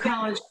Pauline is a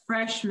college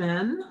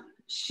freshman.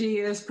 She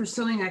is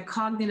pursuing a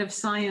cognitive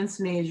science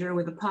major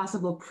with a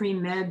possible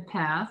pre-med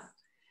path,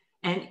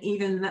 and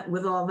even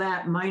with all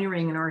that,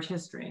 minoring in art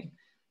history.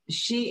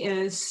 She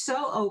is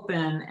so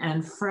open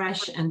and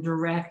fresh and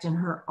direct in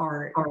her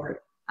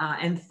art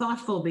and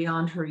thoughtful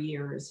beyond her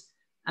years.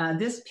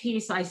 This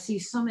piece, I see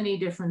so many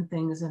different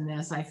things in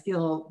this. I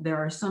feel there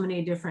are so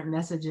many different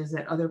messages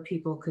that other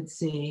people could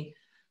see.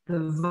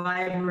 The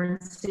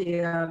vibrancy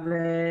of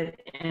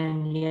it,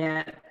 and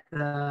yet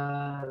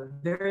the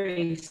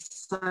very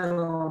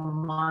subtle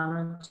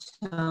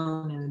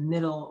monotone in the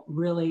middle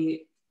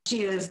really.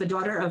 She is the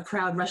daughter of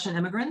proud Russian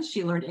immigrants.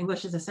 She learned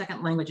English as a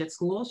second language at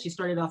school. She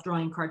started off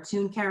drawing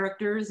cartoon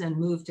characters and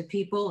moved to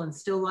people and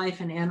still life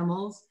and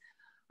animals.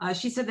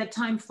 She said that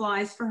time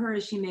flies for her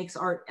as she makes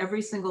art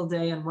every single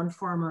day in one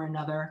form or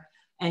another,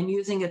 and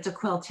using it to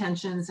quell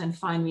tensions and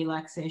find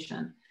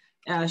relaxation.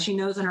 She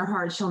knows in her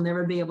heart she'll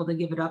never be able to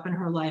give it up in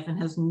her life, and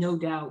has no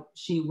doubt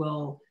she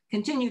will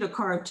continue to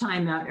carve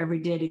time out every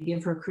day to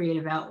give her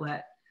creative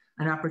outlet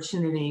an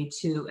opportunity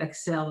to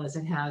excel as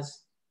it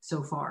has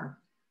so far.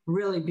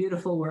 Really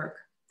beautiful work.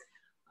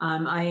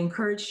 I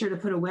encouraged her to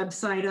put a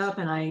website up,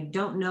 and I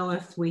don't know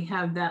if we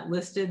have that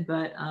listed,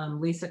 but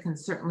Lisa can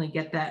certainly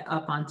get that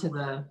up onto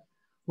the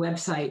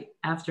website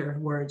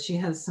afterwards. She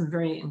has some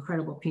very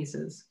incredible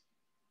pieces.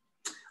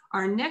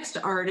 Our next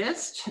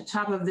artist,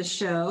 top of the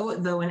show,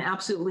 though in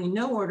absolutely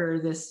no order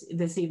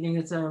this evening,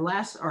 it's our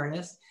last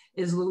artist,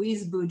 is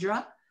Louise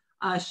Boudra.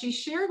 She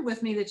shared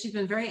with me that she's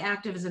been very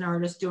active as an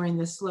artist during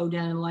this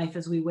slowdown in life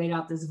as we wait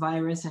out this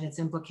virus and its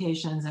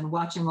implications, and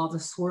watching all the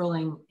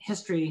swirling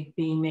history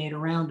being made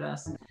around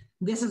us.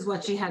 This is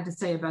what she had to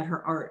say about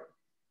her art.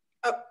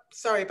 Oh,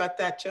 sorry about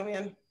that,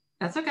 Joanne.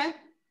 That's okay.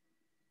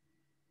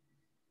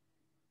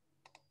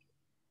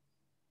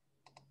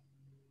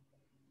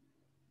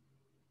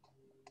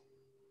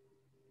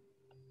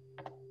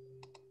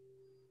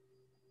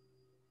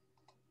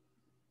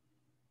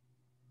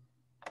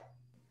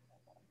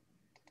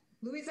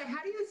 Louisa,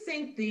 how do you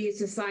think the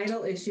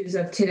societal issues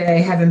of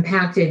today have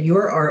impacted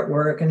your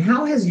artwork, and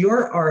how has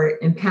your art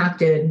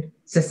impacted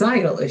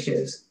societal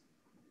issues?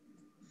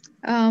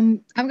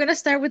 I'm going to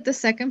start with the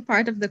second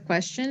part of the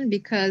question,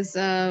 because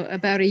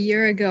about a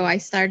year ago, I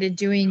started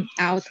doing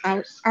art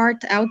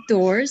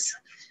outdoors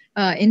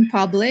in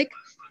public.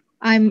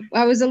 I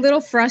was a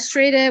little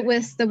frustrated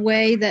with the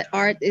way that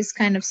art is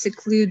kind of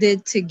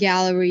secluded to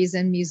galleries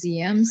and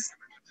museums.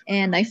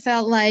 And I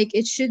felt like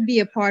it should be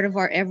a part of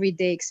our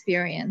everyday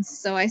experience.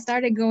 So I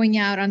started going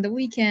out on the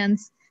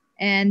weekends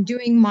and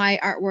doing my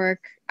artwork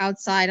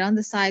outside on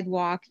the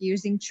sidewalk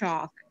using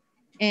chalk.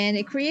 And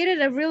it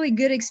created a really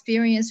good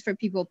experience for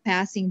people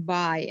passing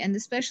by. And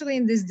especially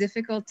in these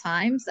difficult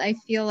times, I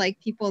feel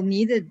like people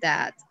needed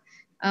that.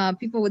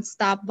 People would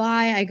stop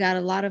by. I got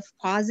a lot of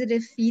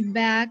positive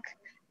feedback.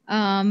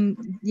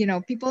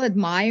 People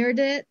admired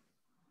it.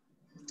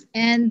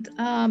 And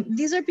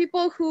these are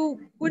people who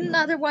wouldn't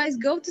otherwise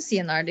go to see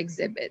an art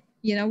exhibit,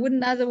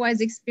 wouldn't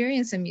otherwise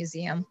experience a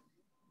museum.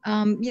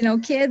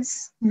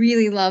 Kids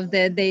really loved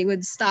it. They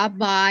would stop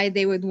by,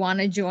 they would want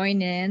to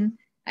join in.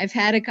 I've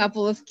had a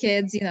couple of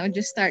kids,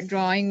 just start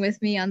drawing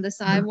with me on the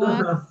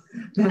sidewalk.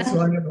 That's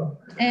wonderful.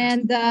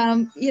 And,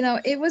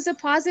 it was a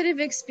positive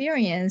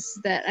experience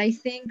that I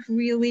think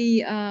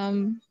really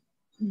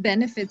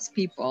benefits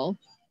people.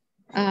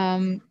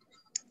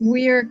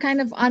 We're kind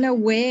of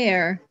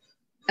unaware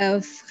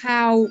of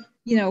how,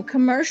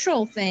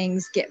 commercial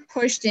things get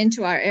pushed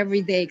into our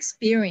everyday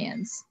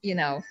experience.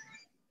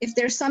 If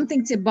there's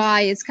something to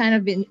buy, it's kind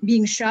of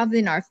being shoved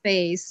in our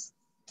face.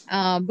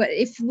 But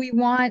if we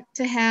want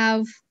to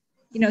have,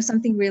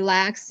 something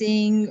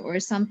relaxing or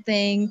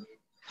something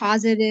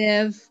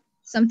positive,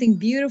 something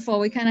beautiful,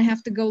 we kind of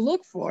have to go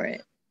look for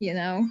it,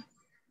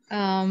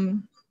 I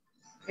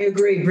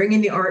agree.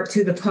 Bringing the art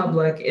to the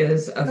public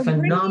is a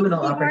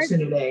phenomenal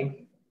opportunity.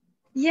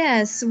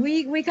 Yes,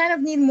 we kind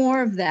of need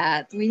more of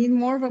that. We need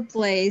more of a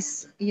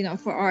place,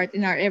 for art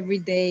in our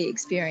everyday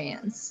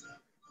experience.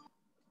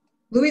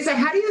 Louisa,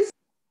 how do you?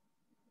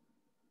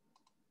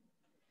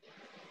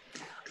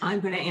 I'm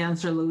going to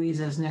answer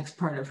Louisa's next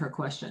part of her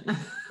question.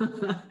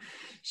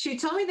 She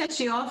told me that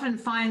she often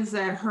finds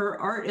that her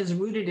art is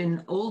rooted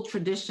in old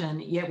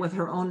tradition, yet with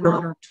her own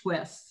modern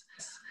twists.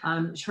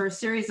 Her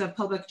series of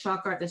public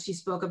chalk art that she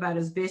spoke about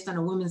is based on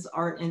a woman's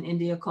art in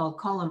India called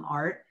Kolam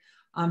art.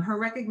 Her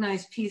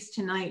recognized piece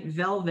tonight,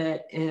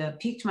 Velvet,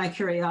 piqued my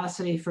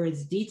curiosity for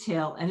its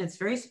detail and its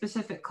very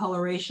specific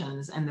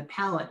colorations and the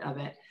palette of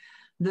it.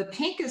 The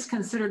pink is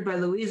considered by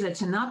Louisa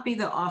to not be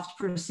the oft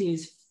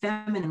perceived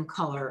feminine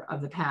color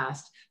of the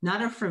past,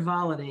 not a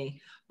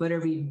frivolity, but a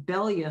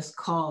rebellious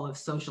call of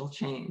social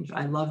change.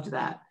 I loved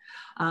that.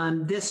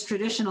 This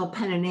traditional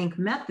pen and ink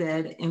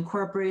method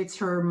incorporates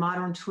her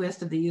modern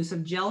twist of the use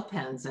of gel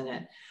pens in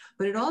it,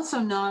 but it also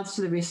nods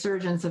to the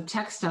resurgence of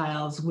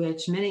textiles,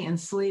 which many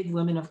enslaved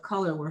women of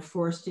color were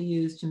forced to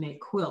use to make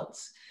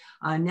quilts,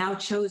 now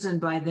chosen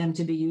by them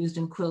to be used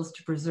in quilts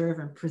to preserve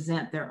and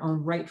present their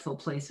own rightful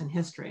place in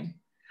history.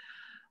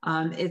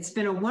 It's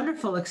been a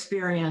wonderful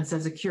experience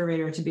as a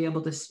curator to be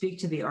able to speak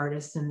to the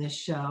artists in this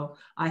show.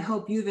 I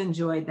hope you've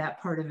enjoyed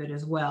that part of it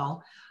as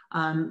well.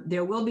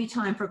 There will be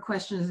time for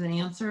questions and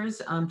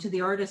answers to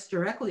the artists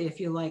directly if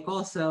you like.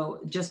 Also,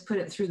 just put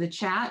it through the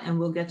chat and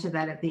we'll get to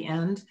that at the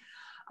end.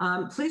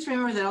 Please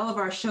remember that all of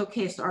our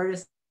showcased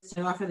artists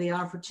offer the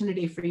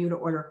opportunity for you to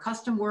order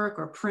custom work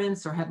or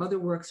prints or have other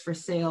works for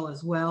sale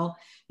as well.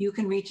 You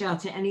can reach out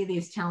to any of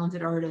these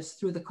talented artists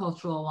through the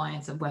Cultural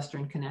Alliance of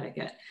Western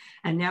Connecticut.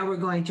 And now we're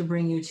going to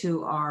bring you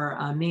to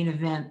our main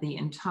event, the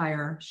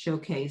entire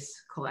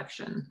showcase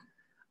collection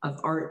of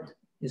Art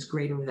is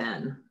Greater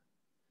Than.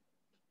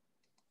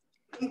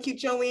 Thank you,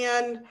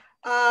 Joanne.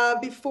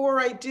 Before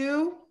I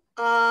do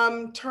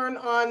turn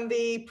on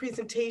the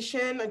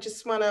presentation, I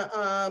just want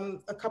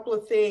to, a couple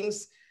of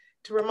things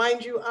to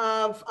remind you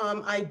of.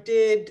 I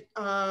did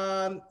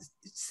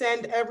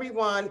send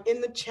everyone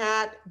in the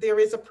chat, there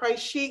is a price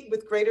sheet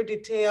with greater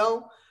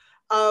detail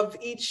of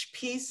each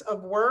piece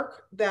of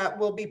work that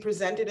will be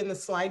presented in the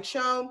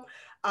slideshow.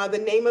 The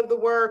name of the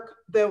work,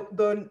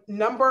 the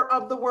number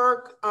of the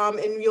work,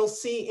 and you'll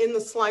see in the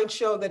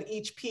slideshow that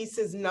each piece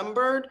is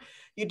numbered.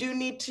 You do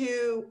need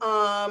to,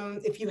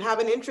 if you have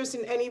an interest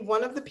in any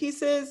one of the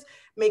pieces,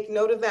 make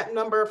note of that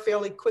number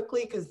fairly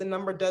quickly because the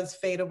number does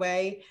fade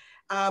away.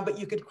 But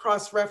you could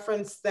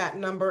cross-reference that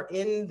number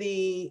in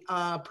the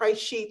price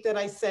sheet that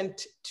I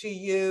sent to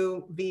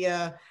you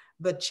via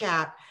the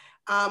chat.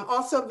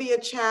 Also via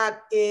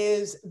chat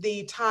is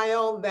the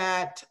tile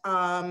that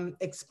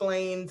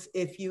explains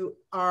if you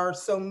are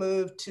so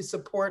moved to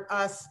support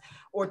us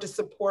or to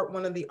support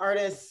one of the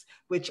artists,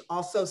 which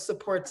also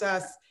supports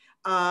us.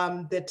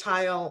 The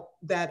tile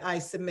that I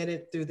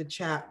submitted through the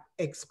chat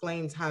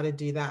explains how to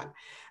do that.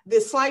 The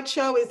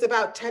slideshow is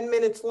about 10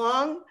 minutes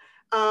long.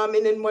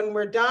 And then when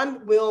we're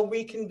done, we'll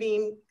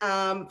reconvene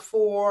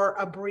for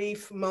a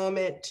brief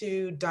moment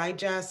to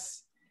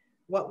digest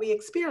what we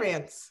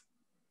experience.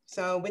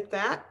 So with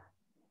that,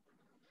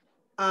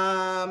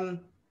 I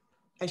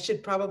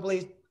should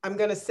probably, I'm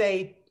gonna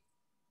say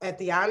at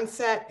the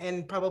onset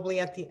and probably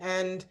at the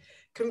end,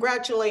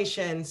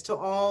 congratulations to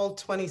all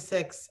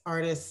 26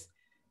 artists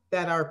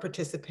that are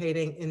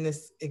participating in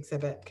this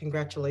exhibit.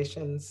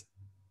 Congratulations.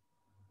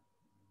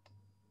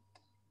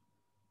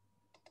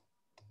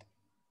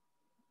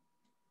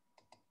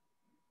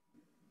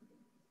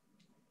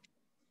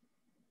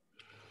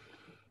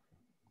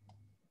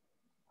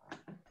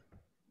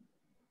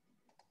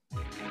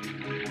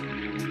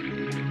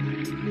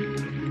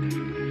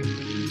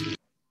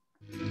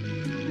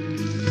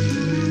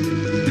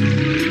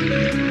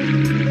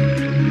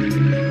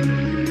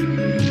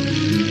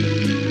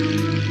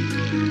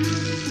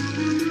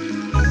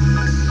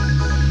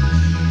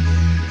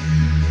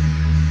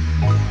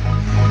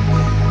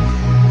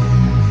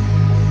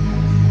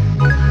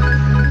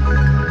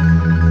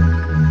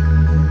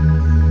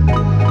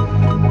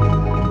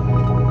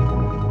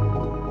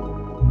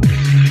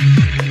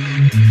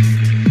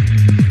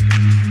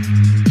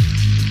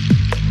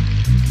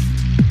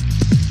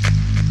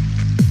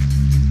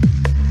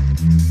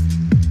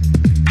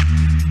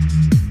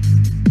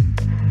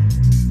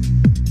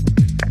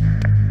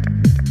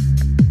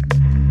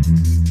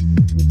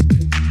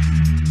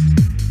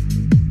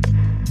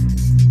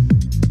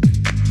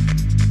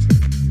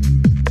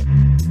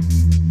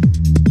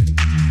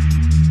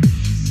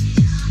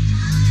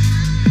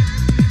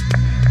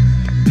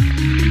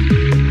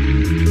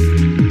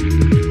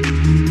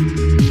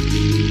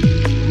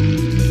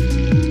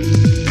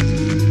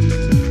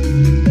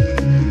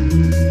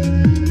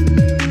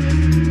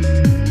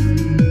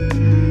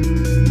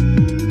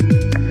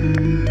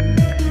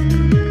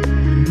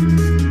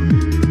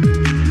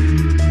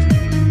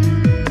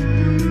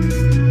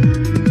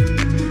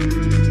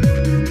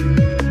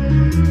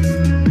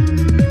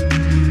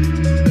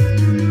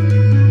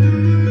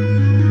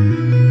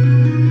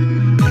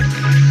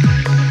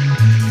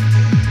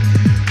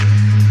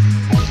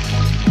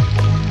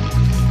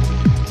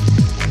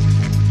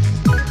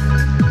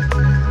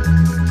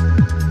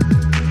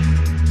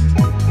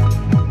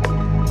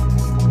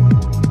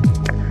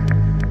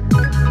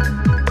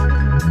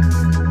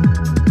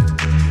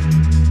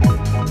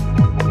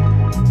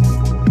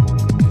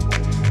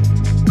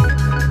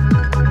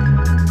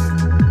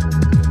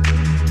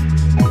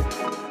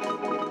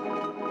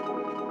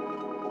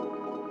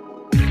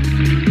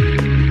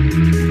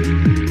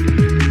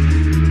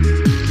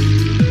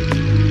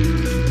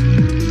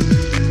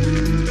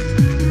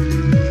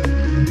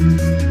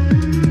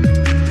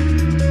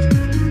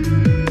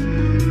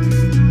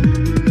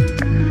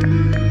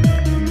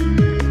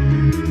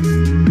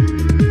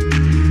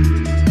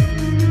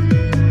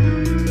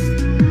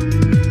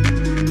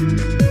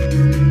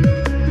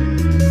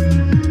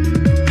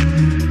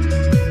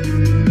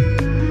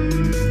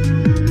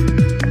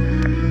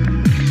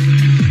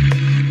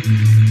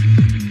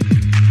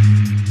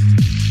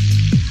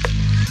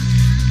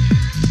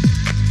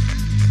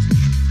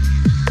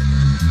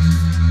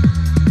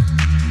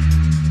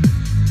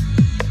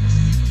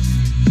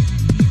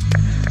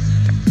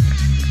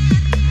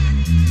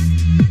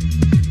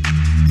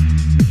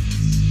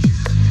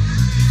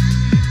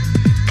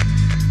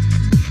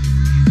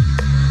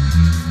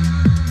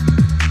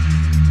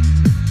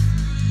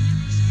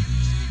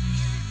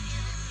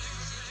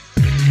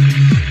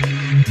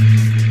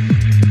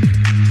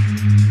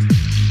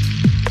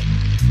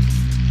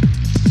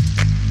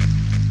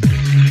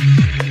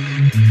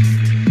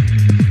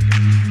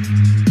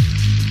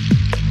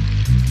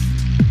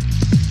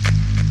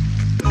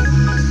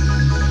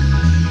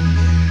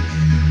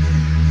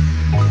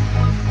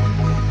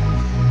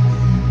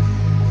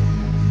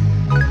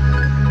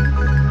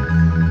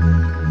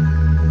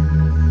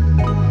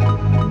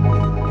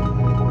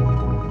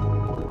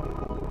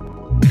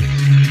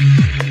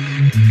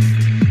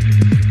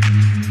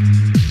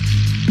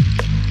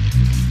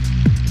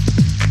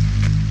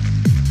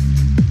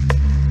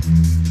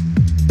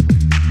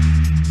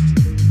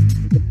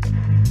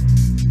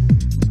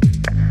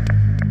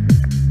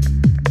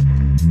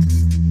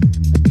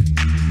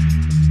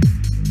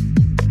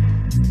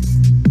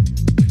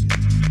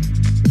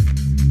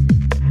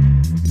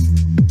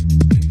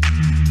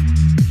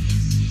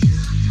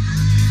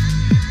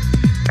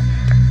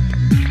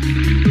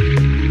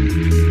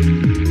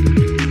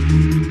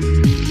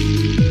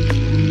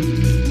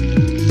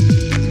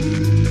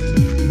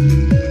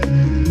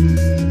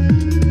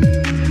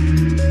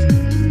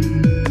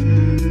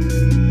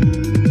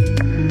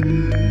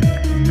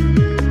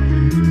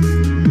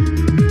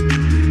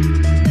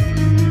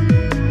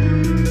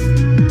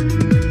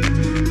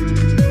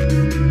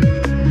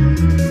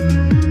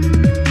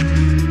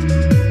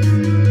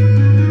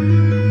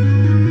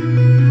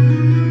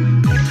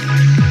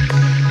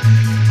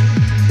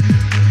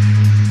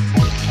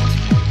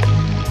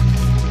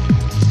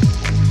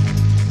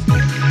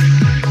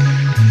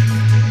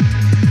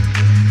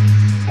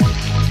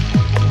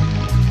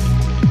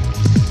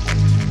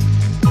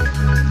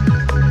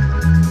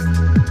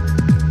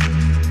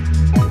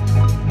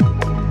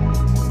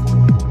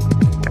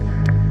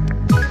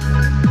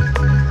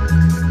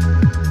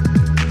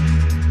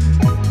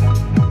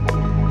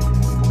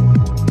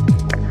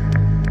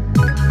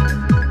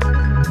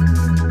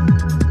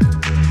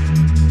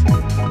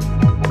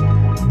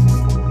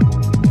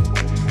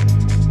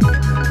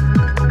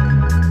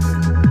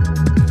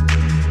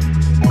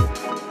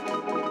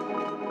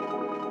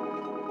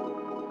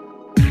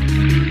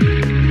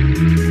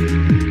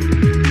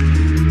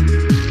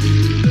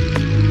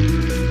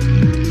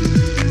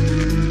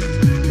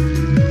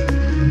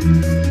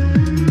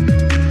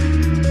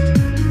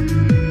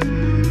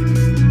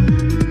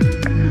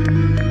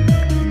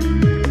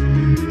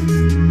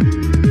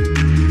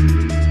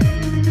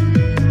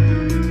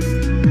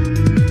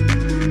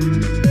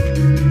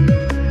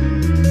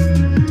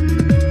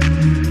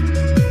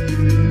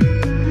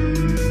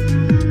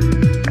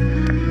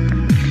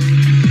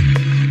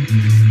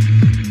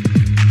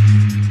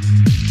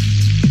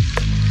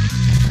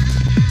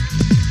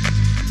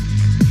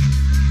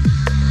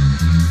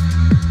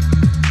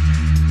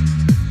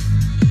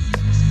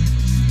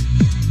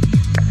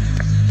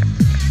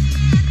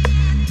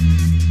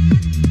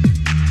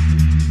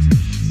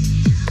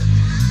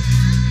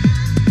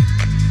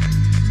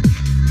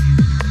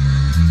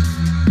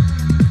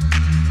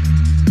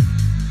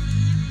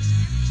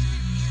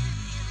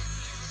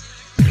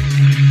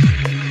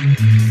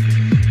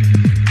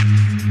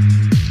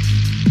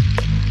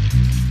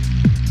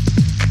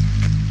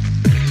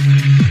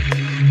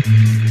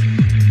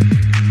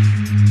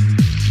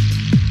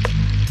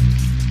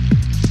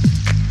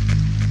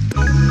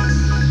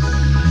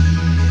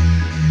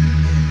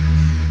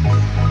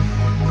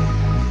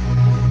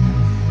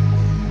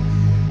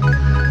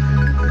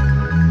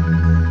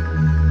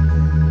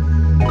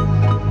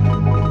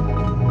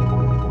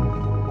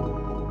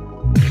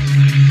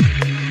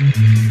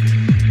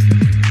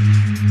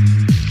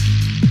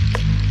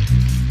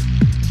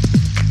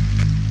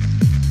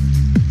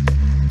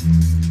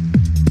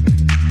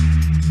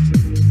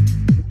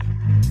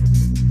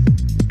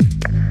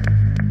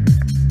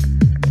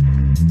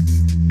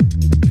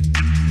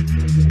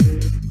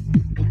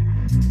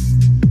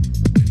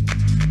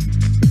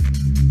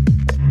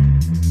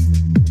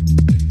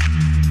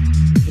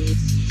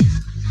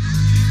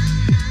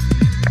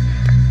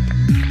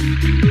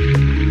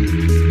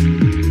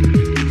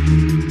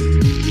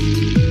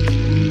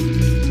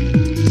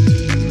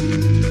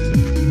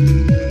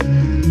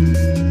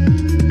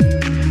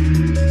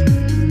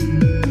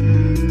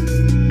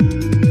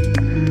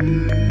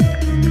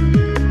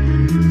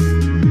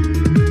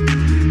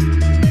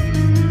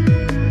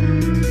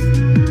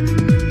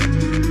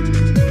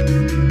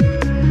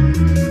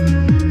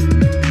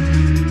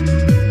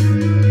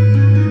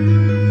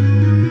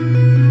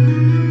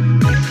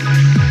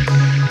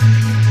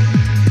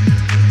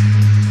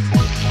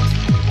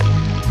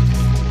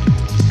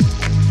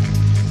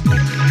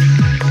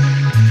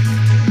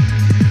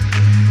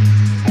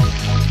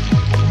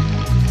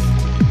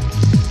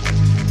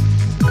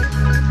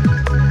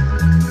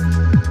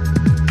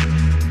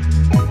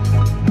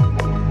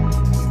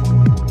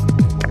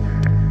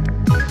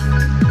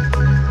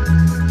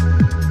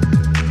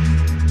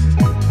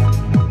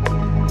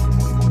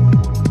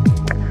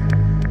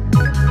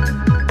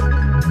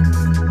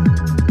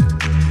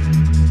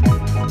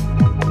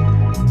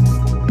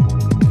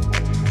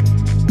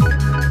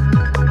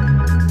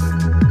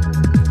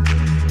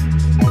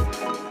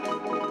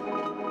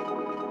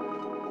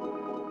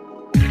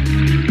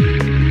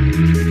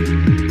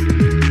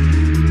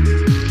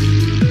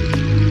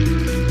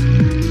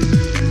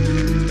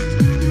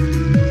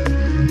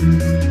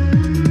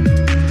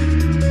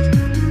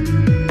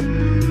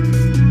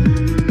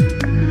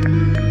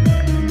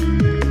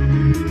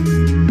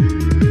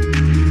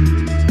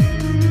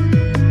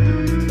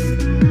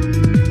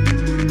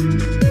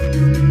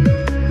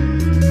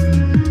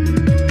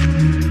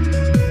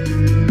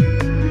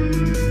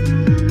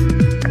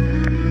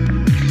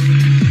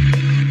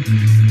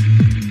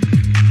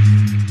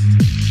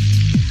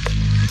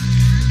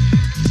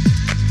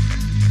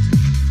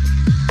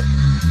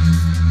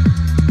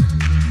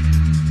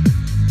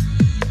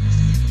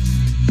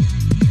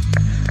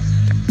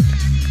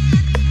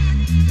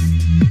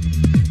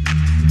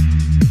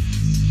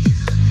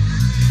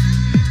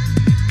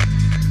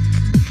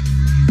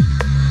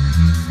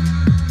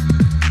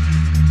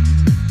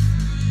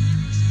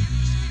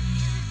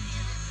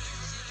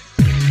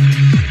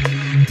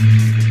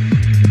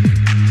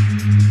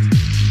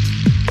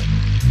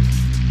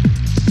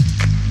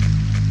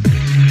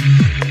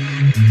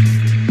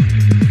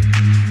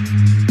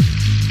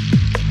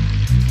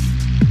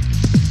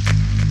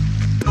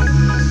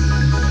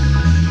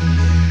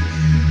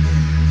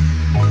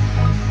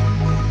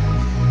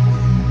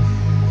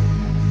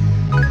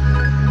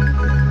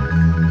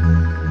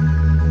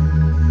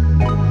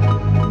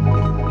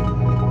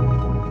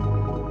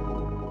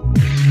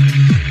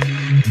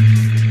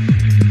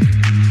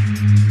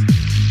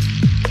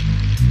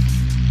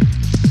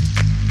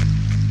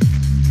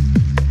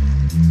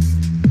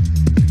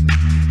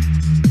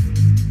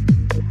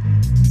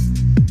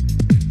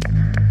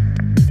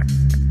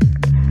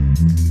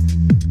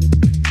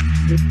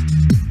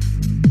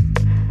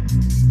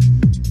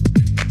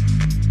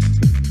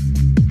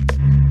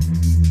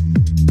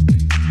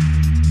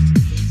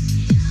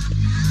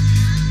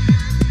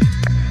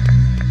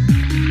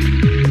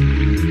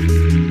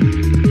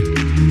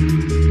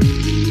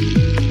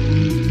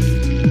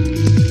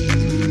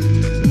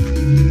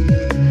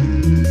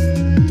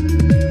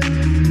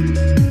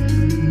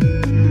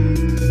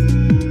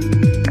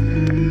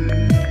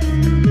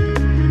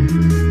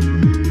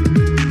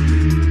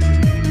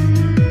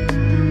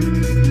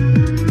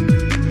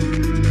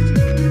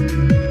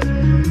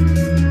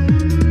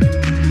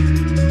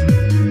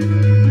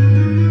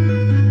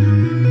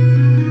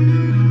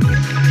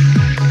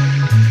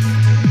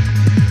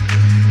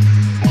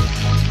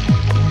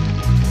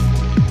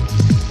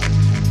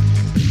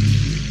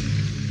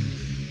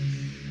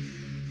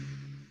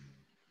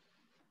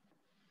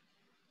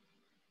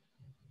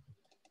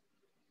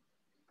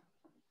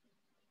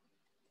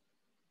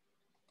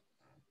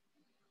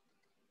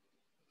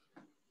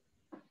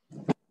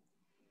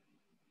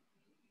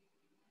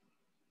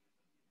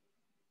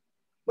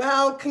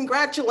 Well,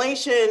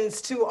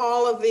 congratulations to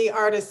all of the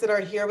artists that are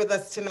here with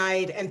us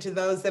tonight and to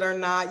those that are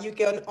not. You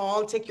can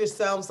all take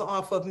yourselves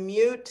off of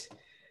mute.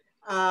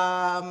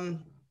 That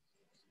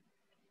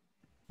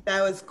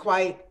was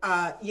quite,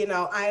 you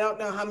know, I don't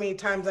know how many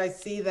times I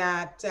see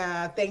that.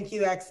 Thank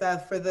you,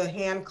 XF, for the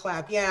hand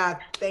clap. Yeah,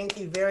 thank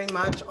you very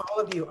much, all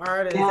of you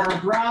artists.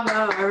 Yeah,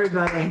 bravo,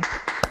 everybody.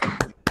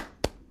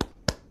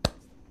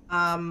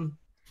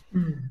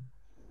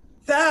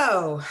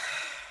 So,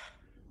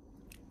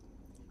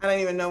 I don't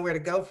even know where to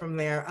go from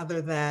there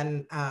other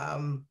than,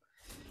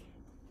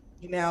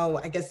 you know,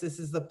 I guess this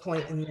is the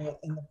point in the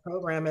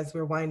program as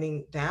we're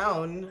winding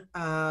down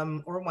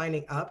or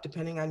winding up,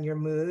 depending on your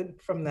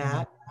mood from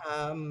that.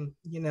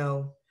 You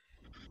know,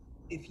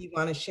 if you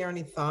want to share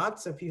any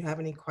thoughts, or if you have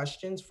any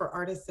questions for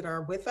artists that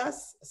are with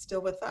us,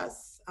 still with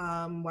us,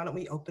 why don't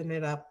we open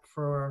it up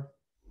for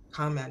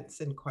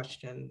comments and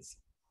questions?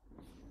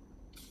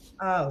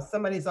 Oh,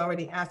 somebody's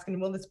already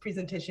asking, will this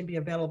presentation be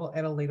available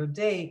at a later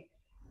date?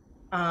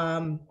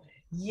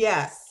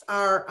 Yes,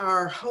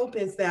 our hope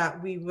is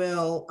that we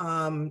will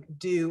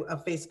do a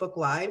Facebook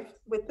Live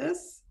with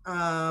this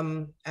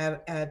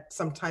at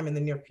some time in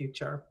the near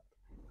future.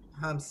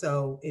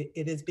 So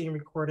it is being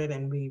recorded,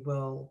 and we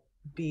will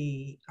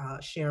be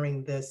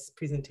sharing this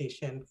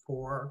presentation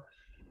for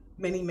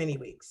many, many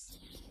weeks.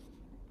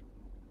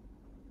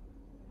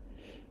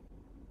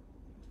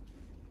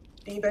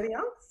 Anybody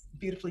else?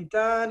 Beautifully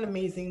done,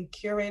 amazing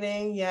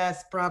curating.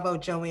 Yes, bravo,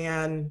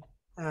 Joanne.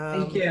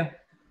 Thank you.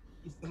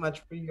 Thank you so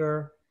much for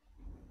your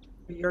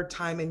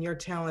time and your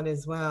talent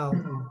as well.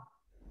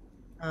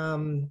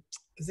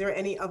 Is there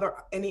any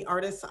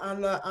artists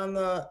on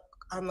the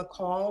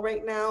call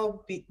right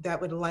now that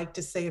would like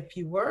to say a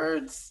few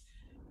words?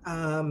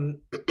 What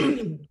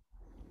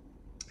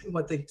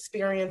the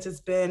experience has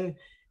been,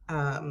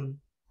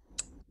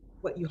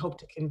 what you hope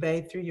to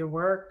convey through your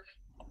work?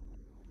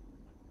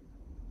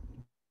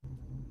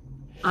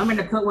 I'm going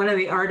to put one of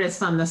the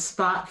artists on the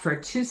spot for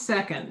 2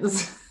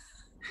 seconds.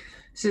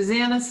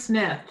 Susanna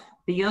Smith,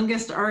 the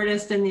youngest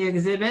artist in the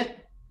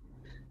exhibit.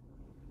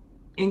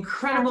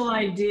 Incredible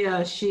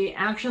idea. She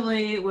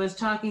actually was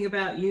talking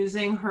about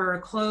using her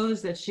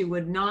clothes that she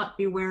would not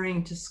be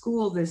wearing to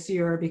school this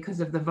year because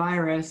of the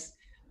virus,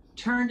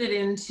 turned it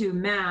into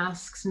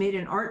masks, made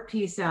an art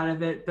piece out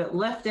of it, but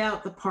left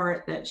out the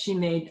part that she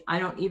made, I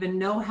don't even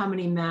know how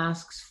many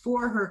masks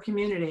for her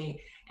community,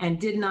 and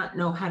did not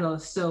know how to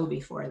sew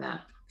before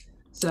that.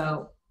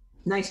 So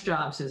nice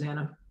job,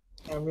 Susanna.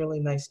 A really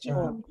nice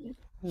job.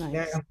 Nice.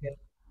 Yeah,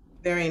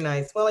 very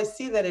nice. Well, I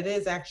see that it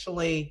is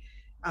actually,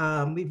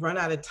 we've run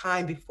out of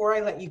time. Before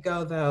I let you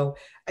go though,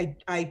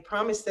 I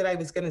promised that I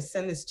was going to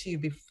send this to you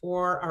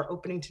before our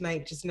opening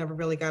tonight, just never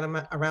really got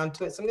around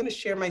to it. So I'm going to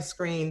share my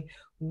screen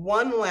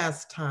one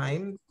last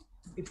time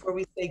before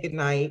we say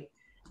goodnight,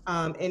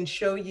 and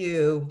show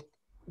you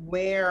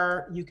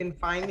where you can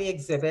find the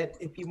exhibit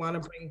if you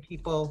want to bring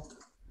people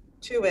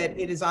to it.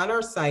 It is on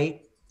our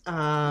site.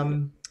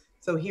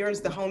 So here's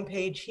the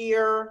homepage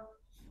here,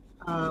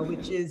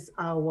 which is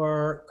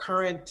our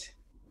current,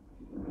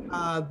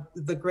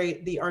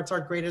 the Arts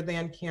Are Greater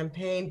Than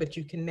campaign, but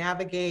you can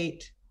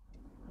navigate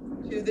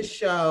to the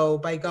show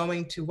by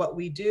going to What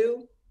We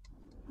Do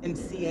and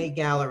see a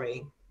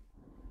gallery.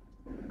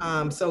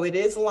 So it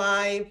is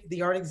live,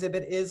 the art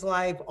exhibit is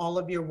live, all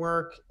of your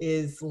work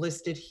is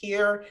listed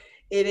here.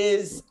 It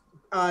is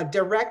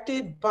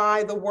directed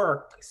by the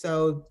work,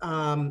 so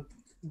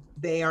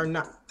they are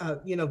not,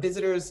 you know,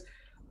 visitors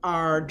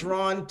are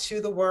drawn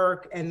to the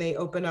work and they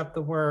open up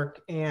the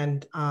work,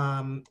 and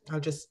I'll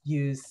just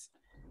use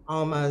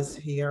Alma's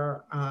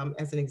here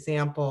as an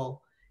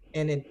example,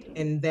 and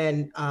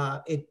then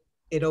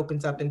it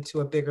opens up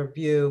into a bigger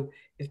view.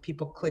 If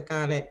people click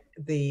on it,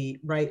 the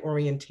right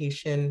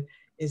orientation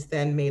is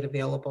then made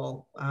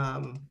available.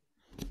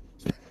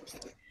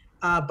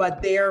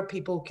 But there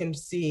people can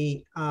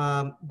see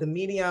the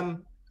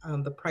medium,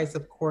 the price,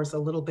 of course, a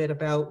little bit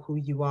about who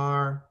you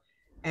are.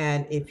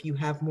 And if you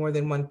have more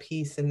than one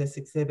piece in this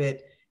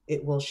exhibit,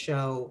 it will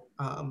show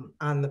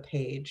on the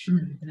page.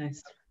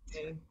 Nice.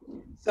 Okay.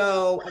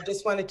 So I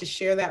just wanted to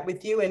share that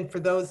with you. And for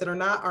those that are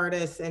not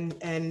artists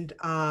and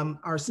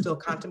are still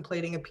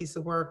contemplating a piece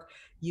of work,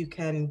 you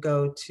can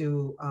go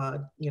to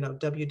you know,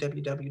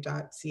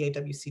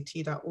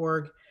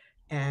 www.cawct.org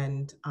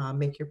and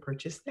make your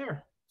purchase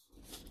there.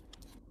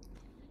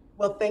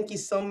 Well, thank you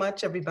so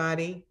much,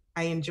 everybody.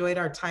 I enjoyed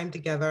our time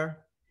together.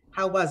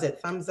 How was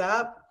it? Thumbs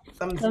up?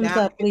 Thumbs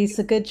up,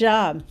 Lisa. Good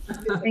job.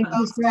 Thank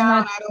you so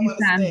much, Lisa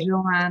and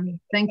Joanne.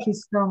 Thank you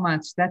so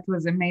much. That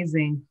was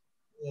amazing.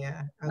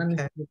 Yeah.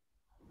 Okay.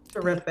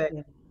 Terrific.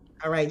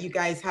 All right. You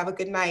guys have a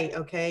good night.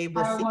 Okay.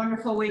 We'll Have a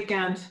wonderful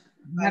weekend.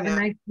 Have a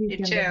nice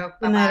weekend. You too.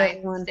 Good night, Bye-bye.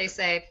 everyone. Stay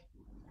safe.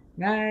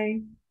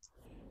 Bye.